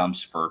Kansas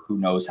comes for who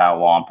knows how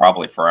long,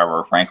 probably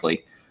forever,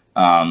 frankly.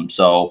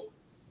 So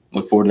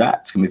look forward to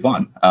that. It's going to be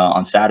fun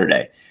on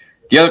Saturday.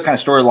 The other kind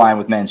of storyline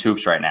with men's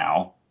hoops right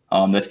now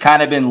that's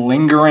kind of been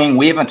lingering.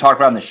 We haven't talked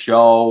about on the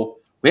show.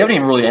 We haven't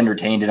even really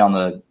entertained it on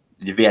the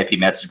VIP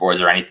message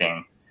boards or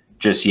anything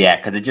just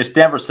yet because it just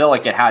never felt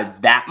like it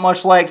had that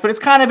much legs. But it's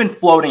kind of been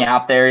floating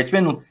out there. It's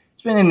been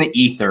in the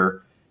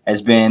ether. Has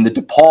been the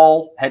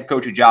DePaul head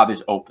coaching job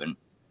is open.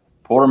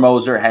 Porter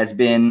Moser has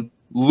been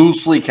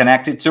loosely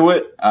connected to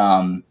it.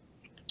 The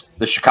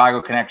Chicago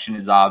connection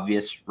is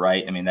obvious,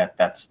 right? I mean,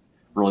 that's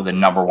really the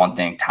number one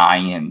thing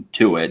tying him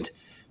to it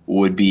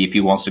would be if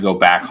he wants to go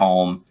back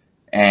home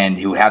and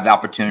he would have the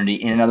opportunity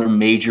in another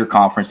major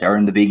conference there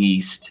in the Big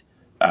East.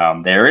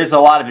 There is a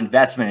lot of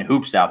investment in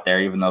hoops out there,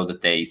 even though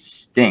that they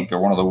stink. They're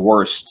one of the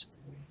worst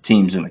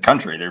teams in the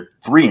country. They're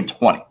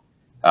 3-20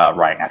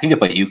 right now. I think they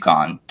play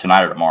UConn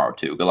tonight or tomorrow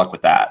too. Good luck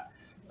with that.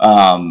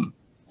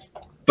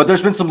 But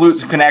there's been some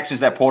loose connections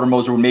that Porter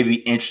Moser would maybe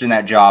be interested in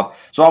that job.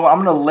 So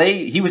I'm going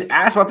to he was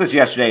asked about this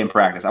yesterday in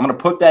practice. I'm going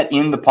to put that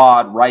in the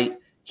pod right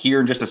here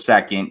in just a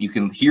second. You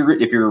can hear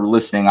it if you're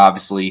listening,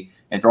 obviously.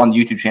 And if you're on the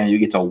YouTube channel, you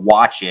get to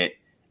watch it,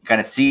 kind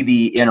of see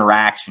the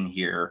interaction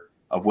here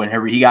of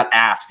whenever he got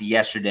asked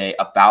yesterday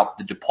about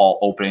the DePaul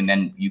opening.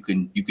 Then you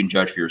can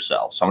judge for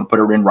yourself. So I'm going to put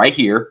it in right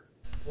here.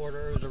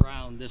 Porter was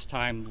around this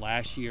time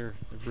last year.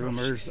 The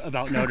rumors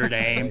about Notre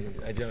Dame.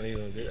 I don't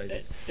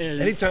even.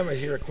 Anytime I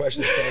hear a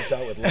question that starts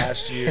out with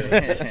last year,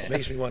 it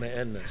makes me want to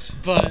end this.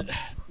 But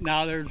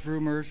now there's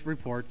rumors,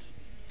 reports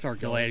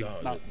circulating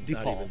about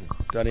DePaul.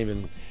 Not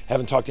even.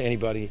 Haven't talked to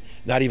anybody.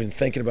 Not even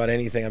thinking about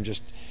anything. I'm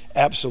just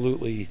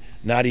absolutely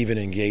not even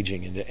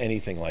engaging into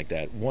anything like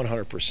that.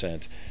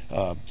 100%.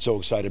 So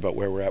excited about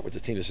where we're at with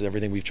the team. This is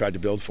everything we've tried to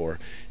build for.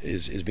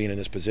 Is being in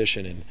this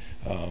position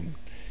and.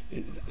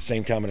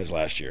 Same comment as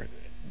last year.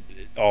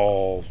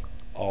 All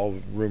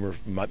rumor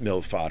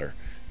mill fodder.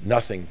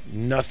 Nothing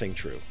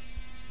true.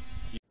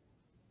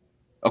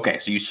 Okay,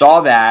 so you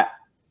saw that.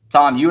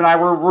 Tom, you and I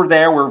were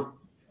there. We're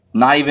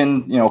not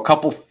even, a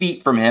couple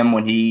feet from him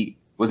when he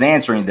was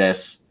answering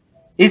this.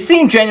 It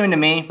seemed genuine to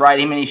me, right?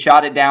 I mean, he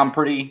shot it down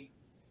pretty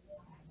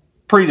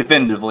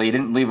definitively. He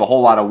didn't leave a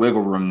whole lot of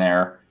wiggle room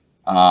there.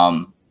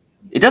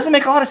 It doesn't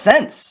make a lot of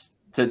sense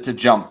to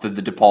jump to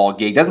the DePaul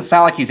gig. Doesn't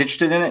sound like he's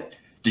interested in it.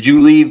 Did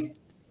you leave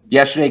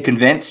yesterday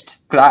convinced?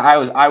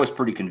 Because I was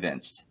pretty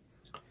convinced.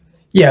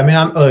 Yeah, I mean,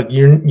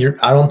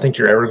 I don't think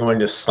you're ever going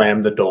to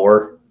slam the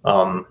door.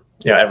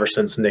 Ever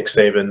since Nick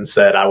Saban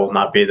said, "I will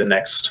not be the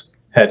next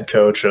head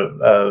coach of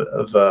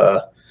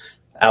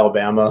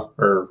Alabama,"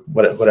 or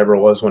whatever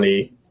it was when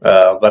he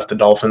left the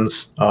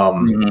Dolphins,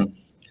 and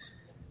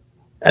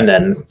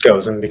then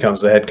goes and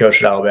becomes the head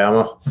coach at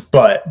Alabama.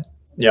 But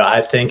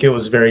I think it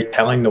was very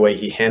telling the way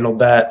he handled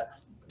that.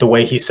 The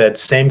way he said,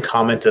 same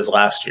comment as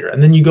last year.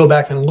 And then you go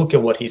back and look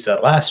at what he said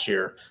last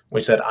year.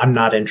 We said, I'm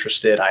not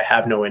interested. I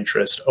have no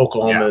interest.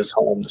 Oklahoma is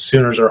home. The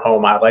Sooners are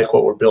home. I like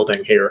what we're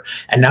building here.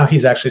 And now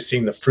he's actually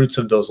seeing the fruits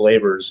of those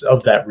labors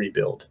of that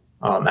rebuild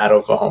at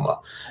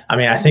Oklahoma. I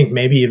mean, I think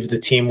maybe if the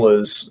team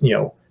was,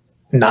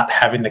 not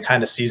having the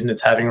kind of season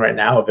it's having right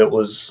now, if it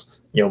was,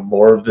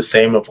 more of the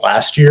same of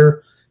last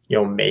year,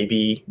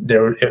 maybe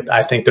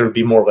I think there would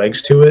be more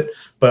legs to it.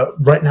 But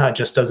right now, it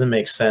just doesn't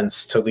make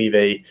sense to leave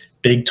a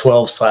Big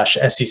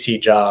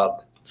 12/SEC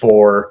job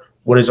for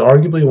what is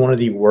arguably one of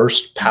the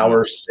worst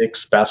Power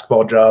 6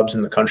 basketball jobs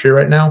in the country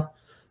right now.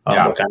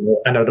 Look,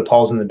 I know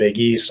DePaul's in the Big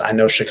East. I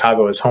know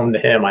Chicago is home to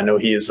him. I know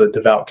he is a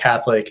devout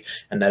Catholic,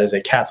 and that is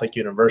a Catholic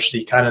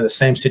university, kind of the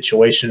same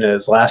situation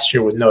as last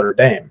year with Notre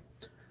Dame.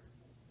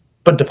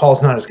 But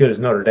DePaul's not as good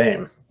as Notre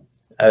Dame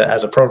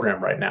as a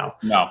program right now.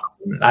 No.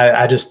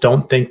 I just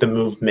don't think the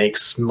move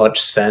makes much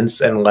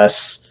sense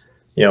unless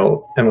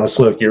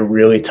look, you're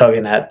really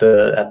tugging at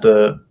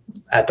the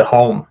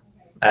home,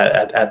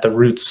 at the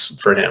roots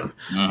for him.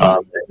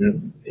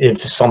 And if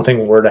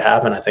something were to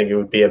happen, I think it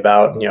would be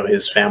about,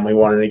 his family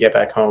wanting to get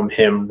back home,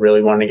 him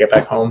really wanting to get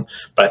back home.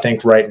 But I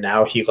think right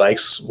now he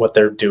likes what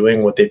they're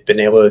doing, what they've been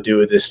able to do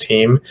with this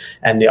team,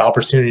 and the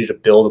opportunity to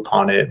build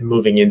upon it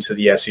moving into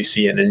the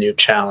SEC and a new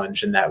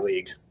challenge in that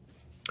league.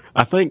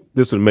 I think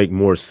this would make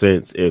more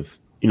sense if,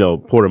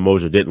 Porter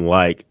Moser didn't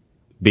like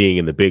being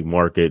in the big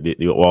market,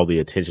 all the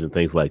attention and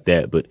things like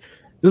that. But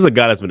this is a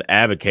guy that's been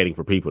advocating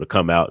for people to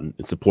come out and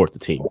support the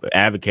team,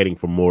 advocating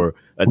for more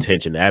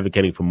attention,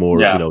 advocating for more,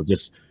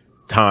 just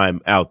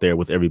time out there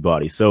with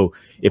everybody. So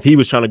if he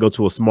was trying to go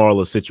to a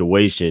smaller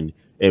situation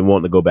and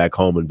wanting to go back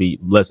home and be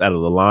less out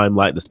of the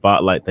limelight, the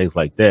spotlight, things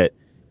like that,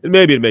 then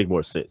maybe it'd make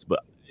more sense.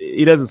 But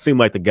he doesn't seem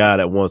like the guy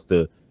that wants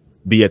to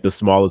be at the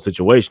smaller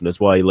situation.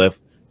 That's why he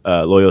left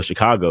Loyola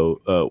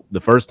Chicago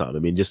the first time. I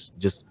mean, just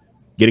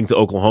getting to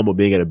Oklahoma,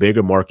 being at a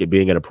bigger market,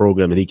 being at a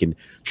program that he can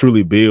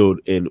truly build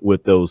in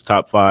with those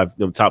top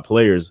 5, top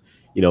players,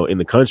 in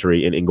the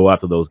country, and go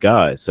after those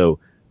guys. So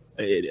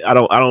it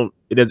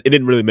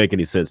didn't really make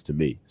any sense to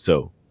me.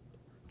 So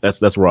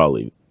that's where I'll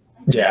leave it.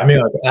 Yeah, I mean,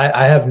 look,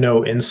 I have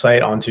no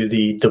insight onto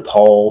the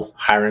DePaul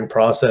hiring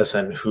process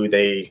and who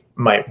they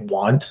might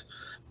want,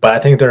 but I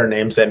think there are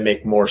names that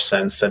make more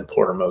sense than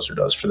Porter Moser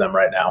does for them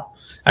right now.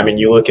 I mean,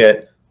 you look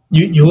at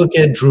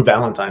Drew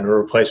Valentine, who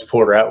replaced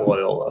Porter at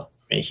Loyola.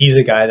 I mean, he's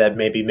a guy that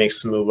maybe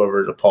makes the move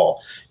over to DePaul.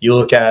 You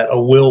look at a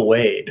Will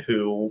Wade,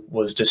 who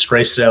was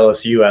disgraced at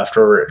LSU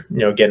after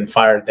getting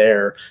fired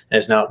there, and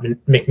is now at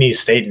McNeese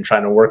State and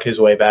trying to work his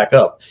way back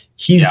up.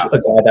 He's a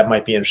guy that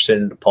might be interested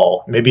in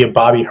DePaul. Maybe a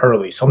Bobby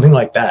Hurley, something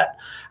like that.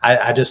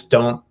 I just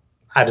don't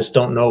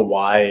know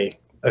why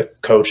a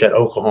coach at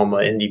Oklahoma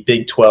in the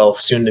Big 12,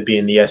 soon to be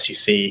in the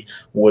SEC,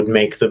 would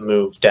make the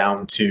move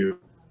down to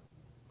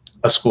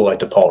a school like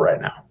DePaul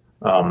right now.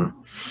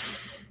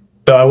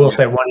 Though I will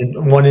say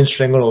one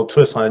interesting little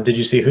twist on it. Did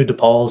you see who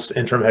DePaul's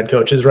interim head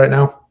coach is right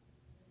now?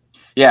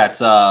 Yeah,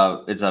 it's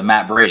a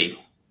Matt Brady.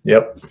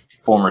 Yep,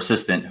 former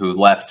assistant who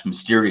left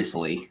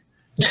mysteriously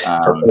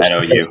at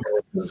OU.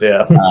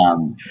 Yeah.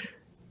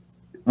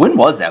 When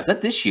was that? Was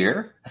that this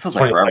year? That feels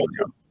like forever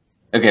ago.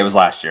 Okay, it was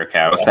last year. Okay,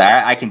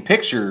 I can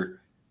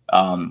picture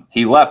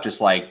he left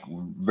just like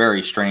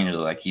very strangely,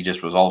 like he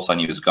just was all of a sudden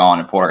he was gone,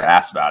 and Porter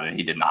asked about it.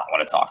 He did not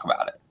want to talk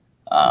about it.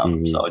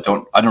 So I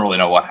don't really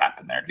know what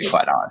happened there, to be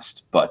quite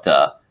honest. But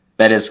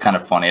that is kind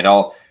of funny. It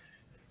all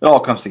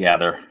comes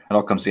together.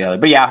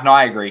 But yeah, no,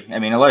 I agree. I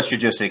mean, unless you're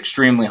just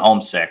extremely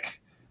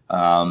homesick,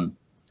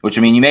 which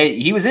I mean,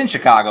 he was in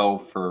Chicago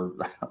for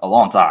a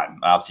long time.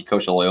 Obviously,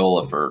 coached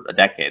Loyola for a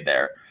decade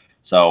there,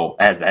 so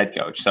as the head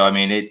coach. So I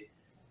mean, it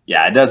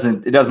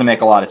doesn't make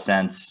a lot of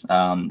sense.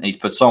 He's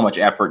put so much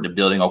effort into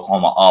building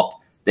Oklahoma up.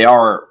 They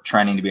are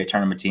trending to be a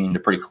tournament team.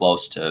 They're pretty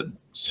close to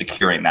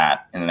securing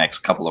that in the next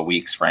couple of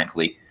weeks,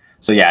 frankly.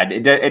 So yeah,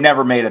 it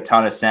never made a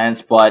ton of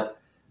sense. But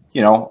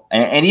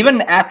and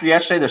even after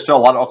yesterday, there's still a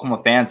lot of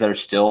Oklahoma fans that are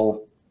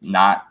still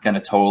not going to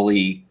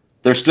totally.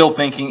 They're still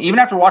thinking, even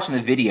after watching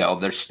the video,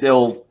 they're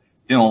still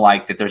feeling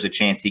like that there's a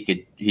chance he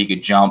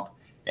could jump.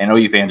 And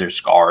OU fans are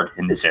scarred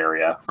in this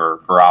area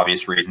for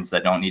obvious reasons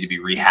that don't need to be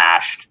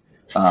rehashed.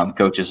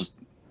 Coaches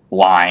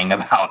lying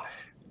about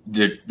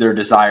their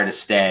desire to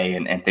stay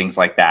and things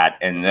like that.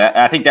 And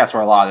I think that's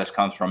where a lot of this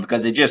comes from,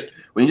 because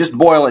when you just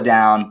boil it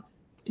down,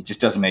 it just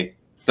doesn't make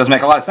a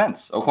lot of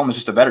sense. Oklahoma's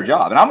just a better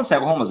job. And I'm going to say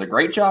Oklahoma's a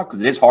great job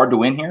because it is hard to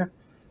win here.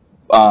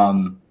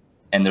 And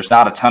there's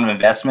not a ton of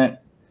investment.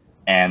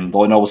 And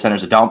Lloyd Noble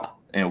Center's a dump.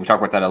 We talk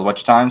about that a bunch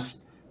of times.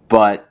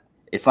 But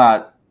it's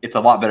a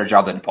lot better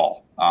job than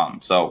DePaul.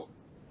 So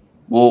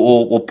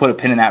we'll put a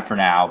pin in that for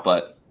now.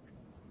 But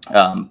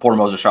Porter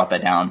Moser shot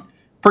that down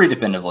pretty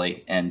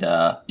definitively, and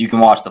you can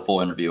watch the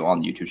full interview on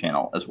the YouTube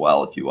channel as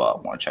well if you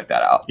want to check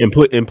that out. And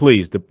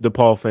please,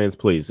 DePaul fans,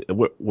 please,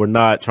 we're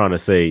not trying to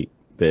say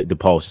that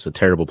DePaul is just a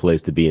terrible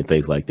place to be and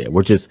things like that.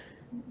 We're just,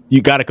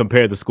 you got to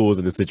compare the schools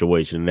in the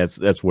situation, and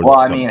that's where. Well,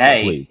 I mean,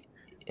 hey,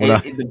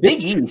 the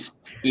Big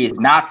East is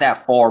not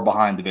that far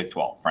behind the Big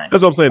 12, frankly.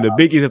 That's what I'm saying. The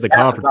Big East as a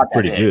conference is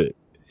pretty good.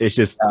 It's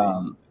just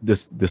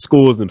the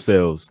schools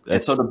themselves.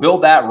 And so to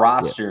build that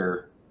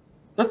roster.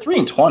 They're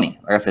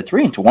 3-20. Like I said,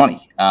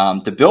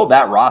 3-20. To build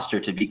that roster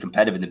to be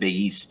competitive in the Big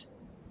East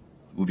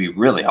would be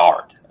really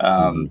hard.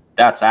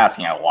 That's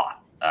asking a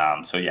lot.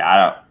 So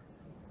yeah,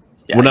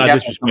 we're not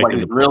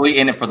disrespecting. Really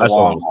in it for the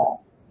long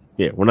haul.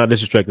 Yeah, we're not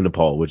disrespecting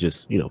DePaul. We're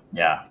just we have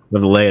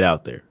to lay it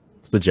out there.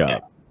 It's the job. Yeah.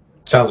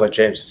 Sounds like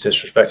James is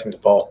disrespecting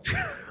DePaul.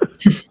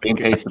 Being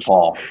pace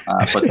DePaul.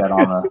 Put that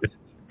on the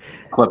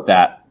clip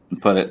that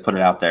and put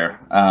it out there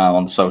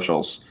on the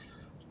socials.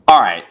 All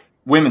right,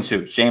 women's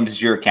hoops. James,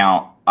 is your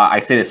account.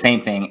 I say the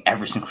same thing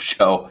every single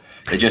show.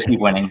 They just keep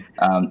winning.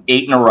 8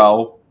 in a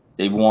row.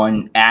 They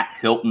won at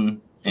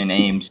Hilton in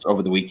Ames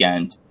over the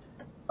weekend.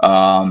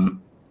 I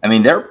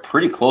mean, they're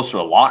pretty close to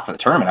a lock for the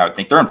tournament, I would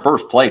think. They're in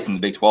first place in the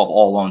Big 12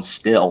 all alone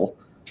still.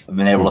 I've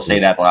been able to say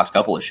that the last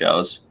couple of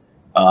shows.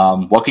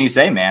 What can you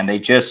say, man? They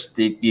just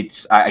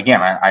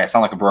I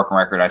sound like a broken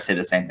record. I say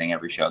the same thing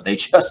every show. They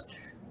just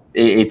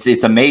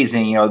it's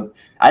amazing.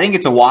 I didn't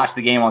get to watch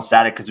the game on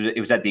Saturday because it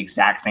was at the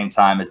exact same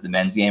time as the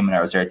men's game when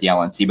I was there at the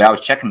LNC. But I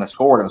was checking the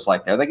score and it was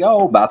like, there they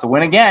go, about to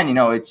win again.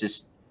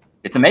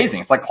 It's amazing.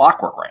 It's like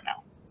clockwork right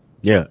now.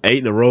 Yeah, 8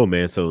 in a row,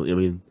 man. So I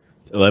mean,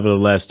 11 of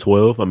the last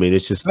 12. I mean,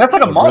 it's just that's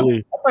like a month.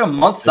 That's like a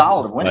month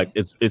solid of winning.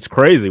 Like it's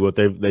crazy what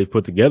they've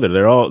put together.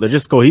 They're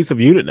just cohesive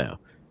unit now.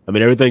 I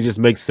mean, everything just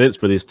makes sense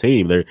for this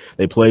team.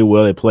 They play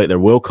well. They're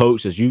well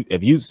coached, as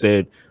you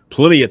said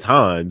plenty of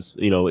times.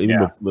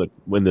 Even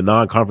when the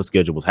non-conference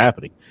schedule was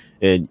happening,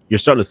 and you're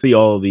starting to see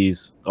all of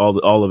these,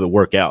 all of it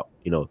work out.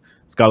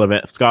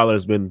 Skylar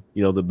has been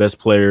the best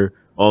player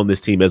on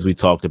this team, as we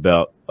talked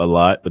about a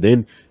lot. But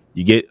then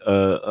you get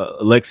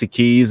Alexi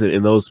Keys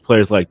and those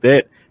players like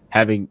that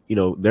having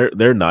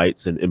their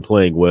nights and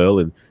playing well,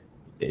 and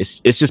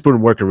it's just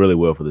been working really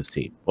well for this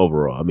team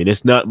overall. I mean,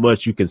 it's not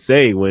much you can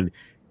say when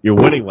you're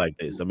winning like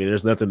this. I mean,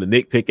 there's nothing to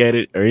nitpick at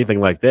it or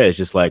anything like that. It's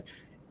just like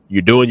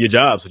you're doing your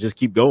job, so just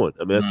keep going.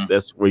 I mean,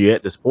 that's where you're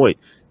at this point.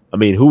 I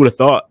mean, who would have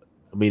thought?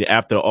 I mean,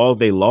 after all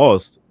they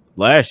lost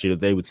last year,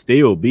 they would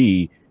still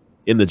be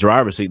in the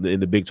driver's seat in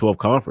the Big 12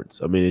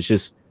 conference. I mean,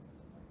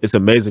 it's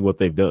amazing what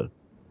they've done.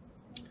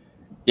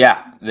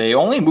 Yeah, they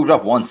only moved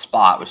up one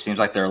spot, which seems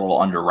like they're a little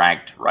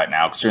underranked right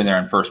now, considering they're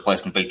in first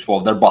place in the Big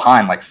 12. They're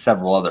behind like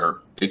several other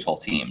Big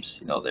 12 teams.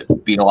 You know, they've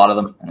beat a lot of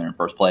them, and they're in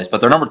first place. But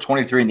they're number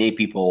 23 in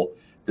the AP poll.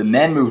 The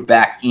men moved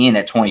back in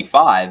at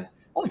 25.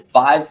 Only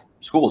 5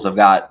 schools have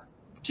got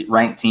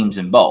ranked teams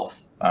in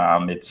both.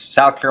 It's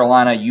South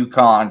Carolina,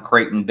 UConn,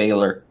 Creighton,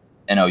 Baylor,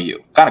 and OU.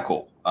 Kind of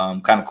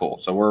cool.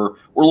 So we're a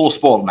little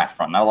spoiled on that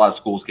front. Not a lot of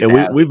schools get.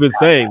 And we've been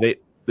saying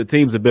the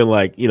teams have been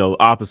like, you know,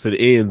 opposite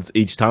ends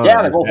each time.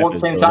 Yeah, they're both won at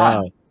the same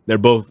time. They're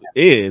both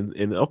in,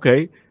 and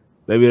okay,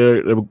 maybe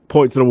they're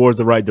pointing towards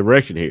the right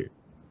direction here.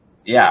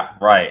 Yeah,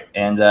 right.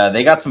 And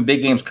they got some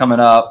big games coming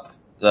up.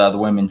 The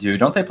women do.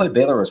 Don't they play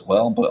Baylor as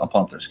well? I'm pulling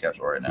up their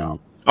schedule right now.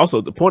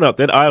 Also, to point out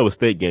that Iowa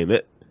State game,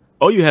 that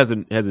OU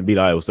hasn't beat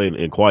Iowa State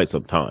in quite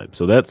some time.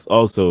 So that's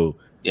also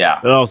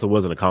that also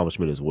was an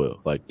accomplishment as well.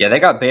 Like they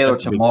got Baylor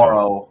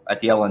tomorrow at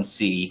the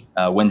LNC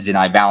Wednesday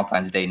night,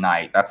 Valentine's Day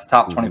night. That's a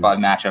top 25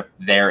 matchup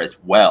there as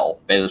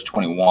well. Baylor's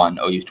 21,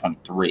 OU's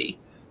 23.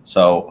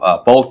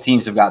 So both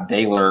teams have got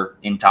Baylor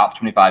in top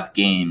 25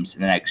 games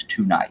in the next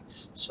 2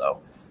 nights.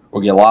 So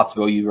we'll get lots of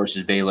OU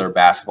versus Baylor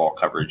basketball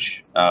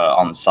coverage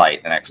on the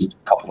site the next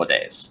couple of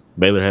days.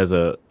 Baylor has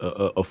a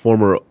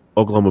former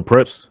Oklahoma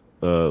Preps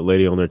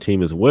lady on their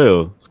team as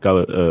well.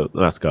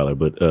 Not Scholar,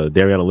 but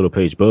Dariana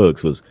Littlepage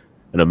Buggs was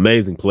an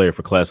amazing player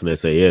for Class and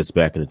SAS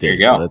back in the day. There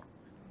you go. So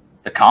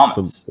the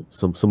comments.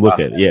 Some look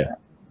at it, yeah.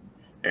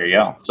 There you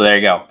go. So there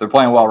you go. They're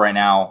playing well right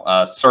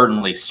now.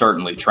 Certainly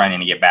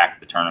training to get back to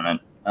the tournament.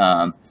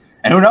 And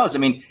who knows? I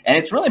mean, and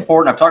it's really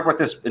important. I've talked about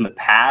this in the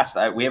past.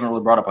 We haven't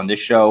really brought up on this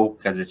show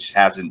because it just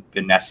hasn't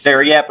been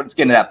necessary yet, but it's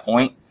getting to that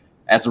point.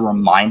 As a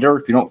reminder,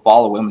 if you don't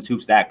follow women's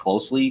hoops that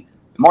closely,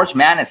 the March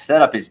Madness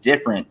setup is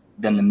different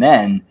than the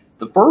men.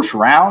 The first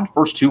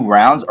 2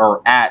 rounds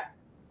are at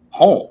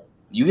home.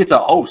 You get to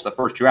host the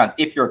first 2 rounds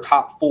if you're a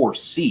top 4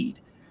 seed.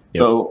 Yep.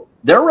 So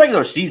their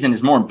regular season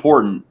is more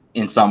important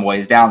in some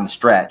ways down the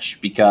stretch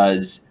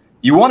because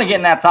you want to get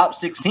in that top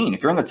 16.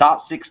 If you're in the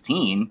top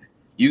 16,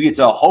 you get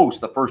to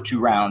host the first 2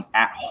 rounds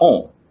at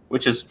home,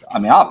 which is, I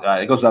mean,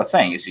 it goes without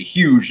saying, it's a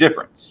huge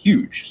difference.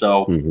 Huge.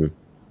 So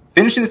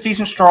finishing the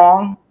season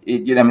strong, I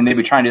mean, they'd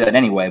be trying to do that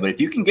anyway, but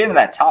if you can get into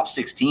that top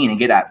 16 and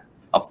get at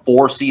a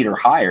 4 seed or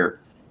higher,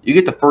 you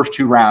get the first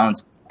 2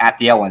 rounds at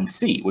the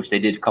LNC, which they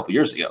did a couple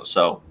years ago.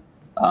 So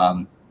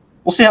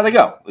we'll see how they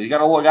go. We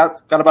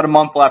got about a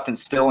month left and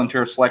still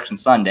into Selection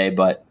Sunday,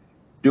 but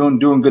doing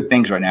good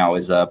things right now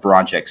is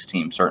Bronchek's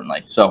team,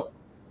 certainly. So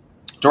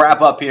to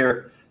wrap up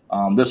here,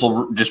 this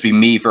will just be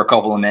me for a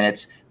couple of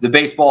minutes. The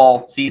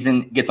baseball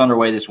season gets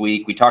underway this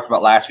week. We talked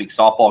about last week.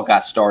 Softball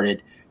got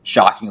started.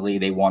 Shockingly,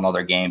 they won all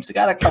their games. They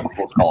got a couple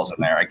close calls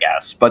in there, I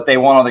guess, but they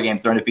won all their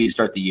games. They're undefeated to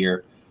start the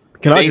year.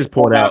 Can I just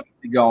point out?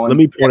 Let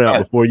me point out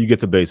before you get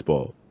to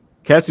baseball.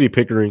 Cassidy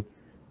Pickering,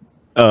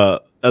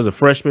 as a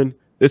freshman,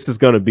 this is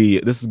gonna be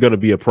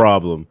a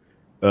problem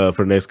for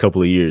the next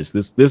couple of years.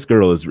 This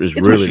girl is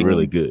really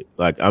really good.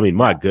 Like, I mean,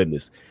 my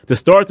goodness, to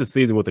start the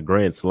season with a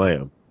grand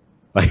slam,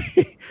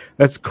 like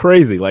that's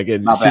crazy. Like,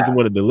 and she's the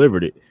one that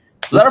delivered it.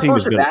 Was that her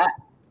first at bat?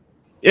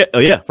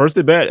 Yeah, first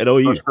at bat at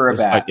OU.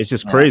 It's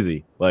just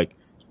crazy. Like,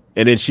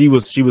 and then she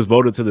was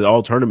voted to the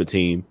all tournament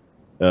team,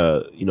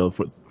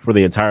 for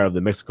the entire of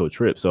the Mexico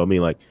trip. So I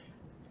mean, like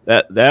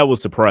that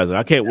was surprising.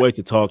 I can't wait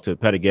to talk to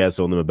Patty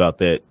Gasso and them about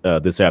that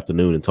this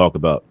afternoon and talk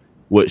about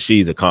what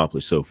she's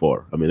accomplished so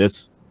far. I mean,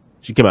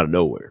 she came out of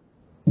nowhere.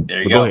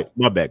 There you go. Go ahead.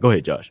 My bad. Go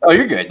ahead, Josh. Oh,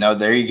 you're good. No,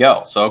 there you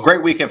go. So a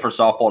great weekend for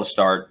softball to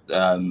start.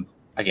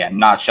 Again,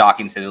 not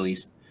shocking to say the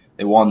least.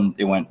 They won.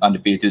 They went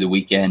undefeated through the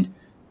weekend.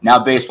 Now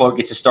baseball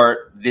gets to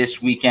start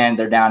this weekend.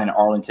 They're down in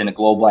Arlington at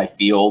Globe Life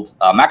Field.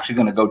 I'm actually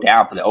going to go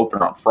down for the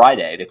opener on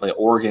Friday. They play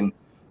Oregon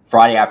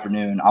Friday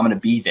afternoon. I'm going to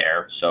be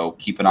there, so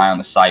keep an eye on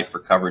the site for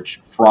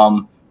coverage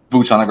from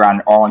boots on the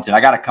ground in Arlington.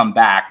 I got to come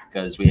back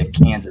because we have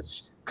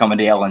Kansas coming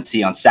to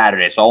LNC on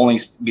Saturday, so I'll only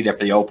be there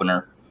for the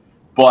opener.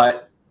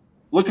 But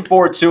looking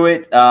forward to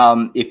it.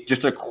 If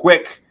just a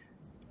quick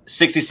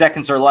 60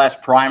 seconds or less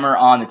primer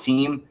on the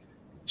team.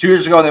 2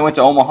 years ago, they went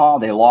to Omaha.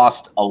 They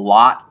lost a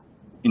lot.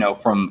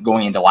 From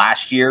going into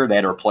last year, they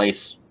had to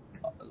replace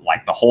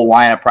like the whole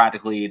lineup,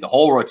 practically the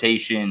whole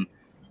rotation,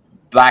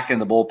 back in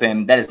the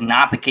bullpen. That is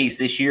not the case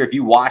this year. If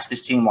you watch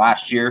this team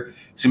last year,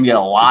 it's going to get a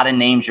lot of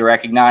names you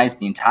recognize.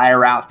 The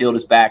entire outfield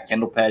is back.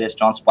 Kendall Pettis,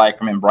 John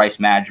Spikerman, Bryce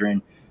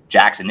Madron,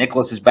 Jackson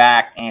Nicholas is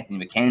back.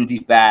 Anthony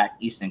McKenzie's back.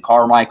 Easton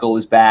Carmichael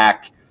is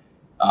back.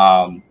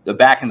 The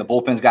back in the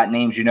bullpen's got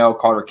names,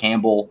 Carter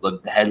Campbell,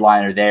 the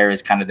headliner there,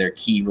 is kind of their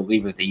key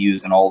reliever that they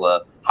use in all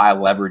the high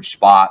leverage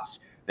spots.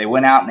 They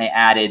went out and they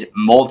added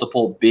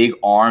multiple big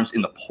arms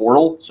in the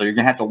portal. So you're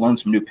going to have to learn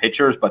some new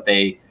pitchers, but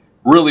they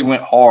really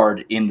went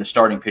hard in the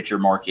starting pitcher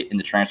market in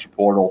the transfer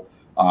portal.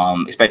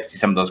 Expect to see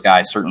some of those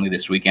guys certainly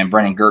this weekend.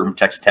 Brennan Gert from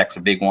Texas Tech's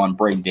a big one.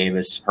 Braden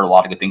Davis, heard a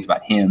lot of good things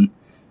about him.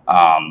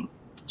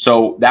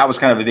 So that was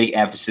kind of a big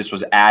emphasis,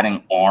 was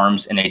adding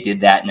arms, and they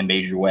did that in a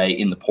major way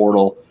in the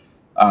portal.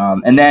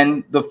 And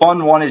then the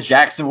fun one is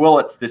Jackson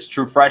Willits, this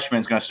true freshman,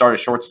 is going to start at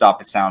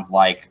shortstop, it sounds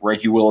like.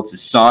 Reggie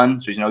Willits' son,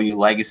 so he's no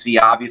legacy,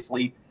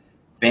 obviously.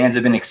 Fans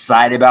have been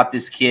excited about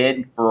this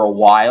kid for a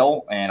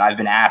while, and I've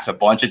been asked a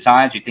bunch of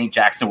times, do you think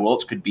Jackson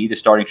Willits could be the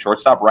starting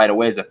shortstop right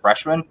away as a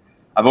freshman?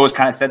 I've always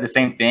kind of said the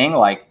same thing,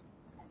 like,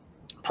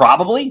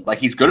 probably. Like,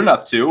 he's good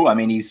enough to. I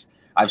mean,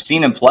 I've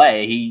seen him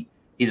play.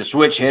 He's a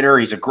switch hitter.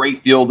 He's a great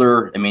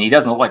fielder. I mean, he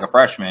doesn't look like a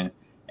freshman.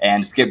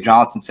 And Skip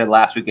Johnson said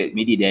last week at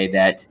Media Day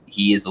that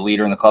he is the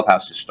leader in the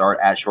clubhouse to start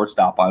at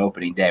shortstop on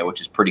opening day, which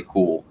is pretty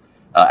cool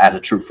as a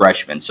true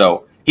freshman.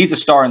 So he's a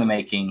star in the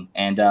making,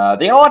 and they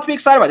got a lot to be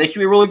excited about. They should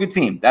be a really good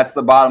team. That's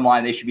the bottom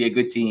line. They should be a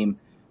good team.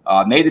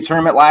 Made the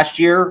tournament last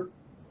year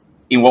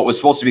in what was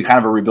supposed to be kind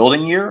of a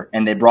rebuilding year,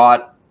 and they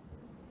brought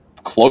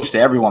close to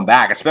everyone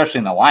back, especially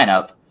in the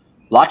lineup.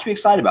 A lot to be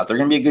excited about. They're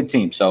going to be a good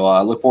team. So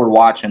I look forward to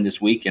watching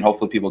this week, and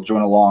hopefully people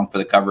join along for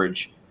the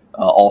coverage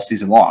all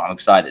season long. I'm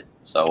excited.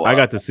 So I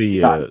got to see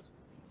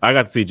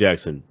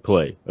Jackson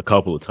play a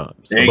couple of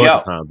times, a bunch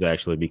of times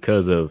actually,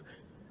 because of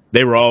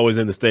they were always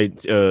in the state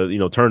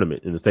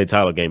tournament, in the state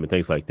title game and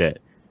things like that.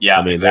 Yeah,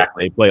 I mean,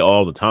 exactly. They play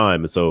all the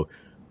time, and so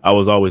I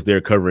was always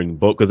there covering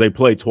both because they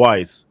play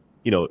twice,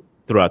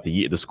 throughout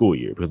the school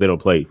year, because they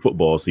don't play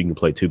football, so you can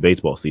play 2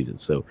 baseball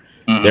seasons. So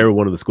they were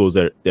one of the schools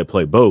that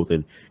play both,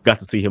 and got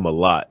to see him a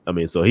lot. I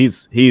mean, so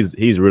he's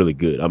really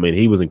good. I mean,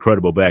 he was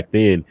incredible back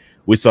then.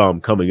 We saw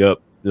him coming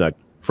up like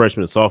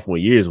freshman and sophomore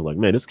years. We're like,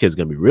 man, this kid's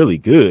gonna be really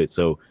good.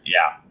 So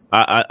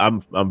yeah,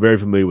 I'm very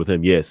familiar with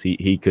him. Yes,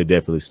 he could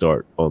definitely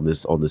start on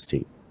this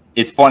team.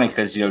 It's funny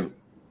because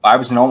I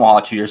was in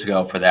Omaha 2 years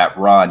ago for that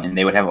run, and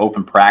they would have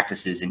open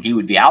practices, and he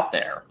would be out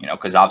there,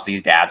 because obviously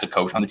his dad's a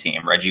coach on the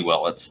team, Reggie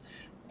Willits,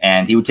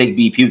 and he would take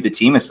BP with the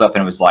team and stuff,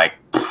 and it was like,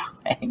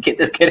 man, get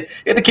the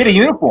kid a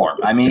uniform.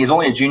 I mean, he's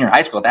only a junior in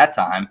high school at that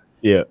time.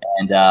 Yeah,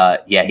 and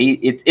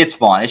it's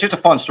fun. It's just a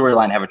fun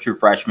storyline to have a true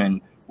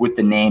freshman with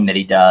the name that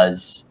he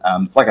does.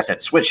 It's like I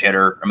said, switch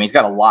hitter. I mean, he's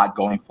got a lot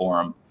going for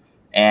him,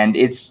 and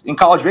it's in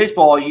college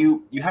baseball.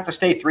 You have to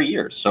stay 3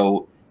 years,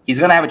 so he's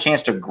going to have a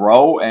chance to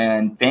grow,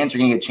 and fans are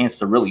going to get a chance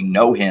to really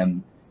know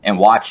him and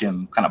watch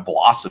him kind of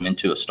blossom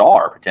into a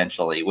star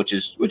potentially, which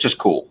is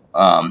cool.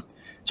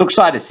 So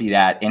excited to see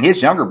that. And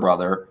his younger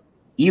brother,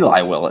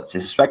 Eli Willits,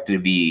 is expected to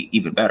be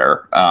even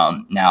better.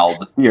 Now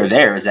the fear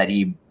there is that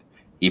he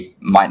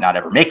might not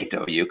ever make it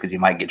to OU because he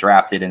might get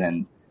drafted, and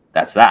then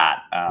that's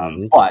that.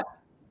 But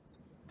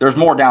there's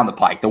more down the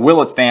pike. The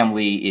Willits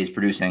family is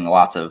producing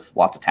lots of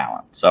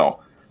talent. So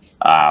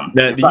now,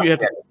 do you have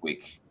this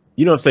week?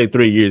 You don't say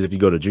 3 years if you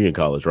go to junior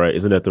college, right?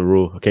 Isn't that the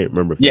rule? I can't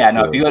remember. If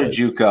you go to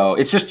JUCO,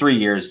 it's just 3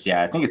 years.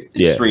 Yeah, I think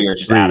it's 3 years.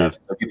 Just out of.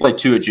 If you play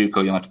 2 at JUCO, you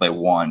only have to play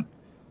 1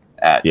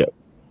 at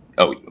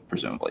OU,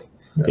 presumably.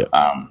 Yeah.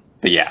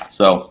 But yeah,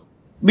 so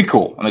it'll be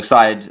cool. I'm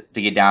excited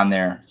to get down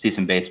there, see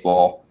some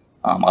baseball.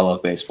 I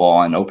love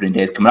baseball, and opening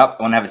day is coming up.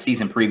 I want to have a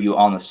season preview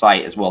on the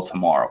site as well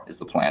tomorrow is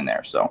the plan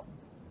there. So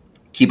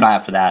keep an eye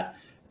out for that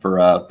for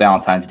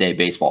Valentine's Day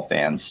baseball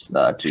fans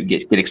to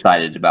get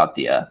excited about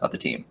the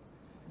team.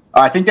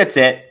 I think that's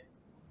it.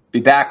 Be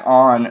back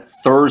on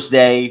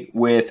Thursday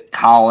with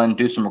Colin,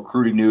 do some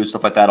recruiting news,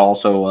 stuff like that.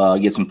 Also,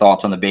 get some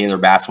thoughts on the Baylor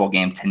basketball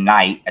game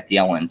tonight at the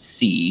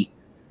LNC.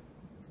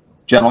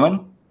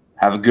 Gentlemen,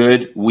 have a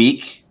good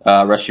week,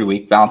 rest of your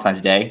week, Valentine's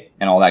Day,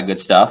 and all that good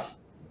stuff.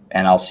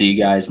 And I'll see you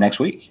guys next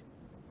week.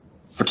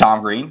 For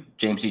Tom Green,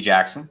 James C.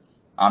 Jackson,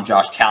 I'm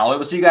Josh Calloway.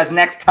 We'll see you guys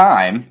next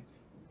time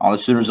on the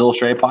Sooners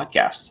Illustrated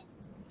podcast.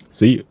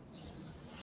 See you.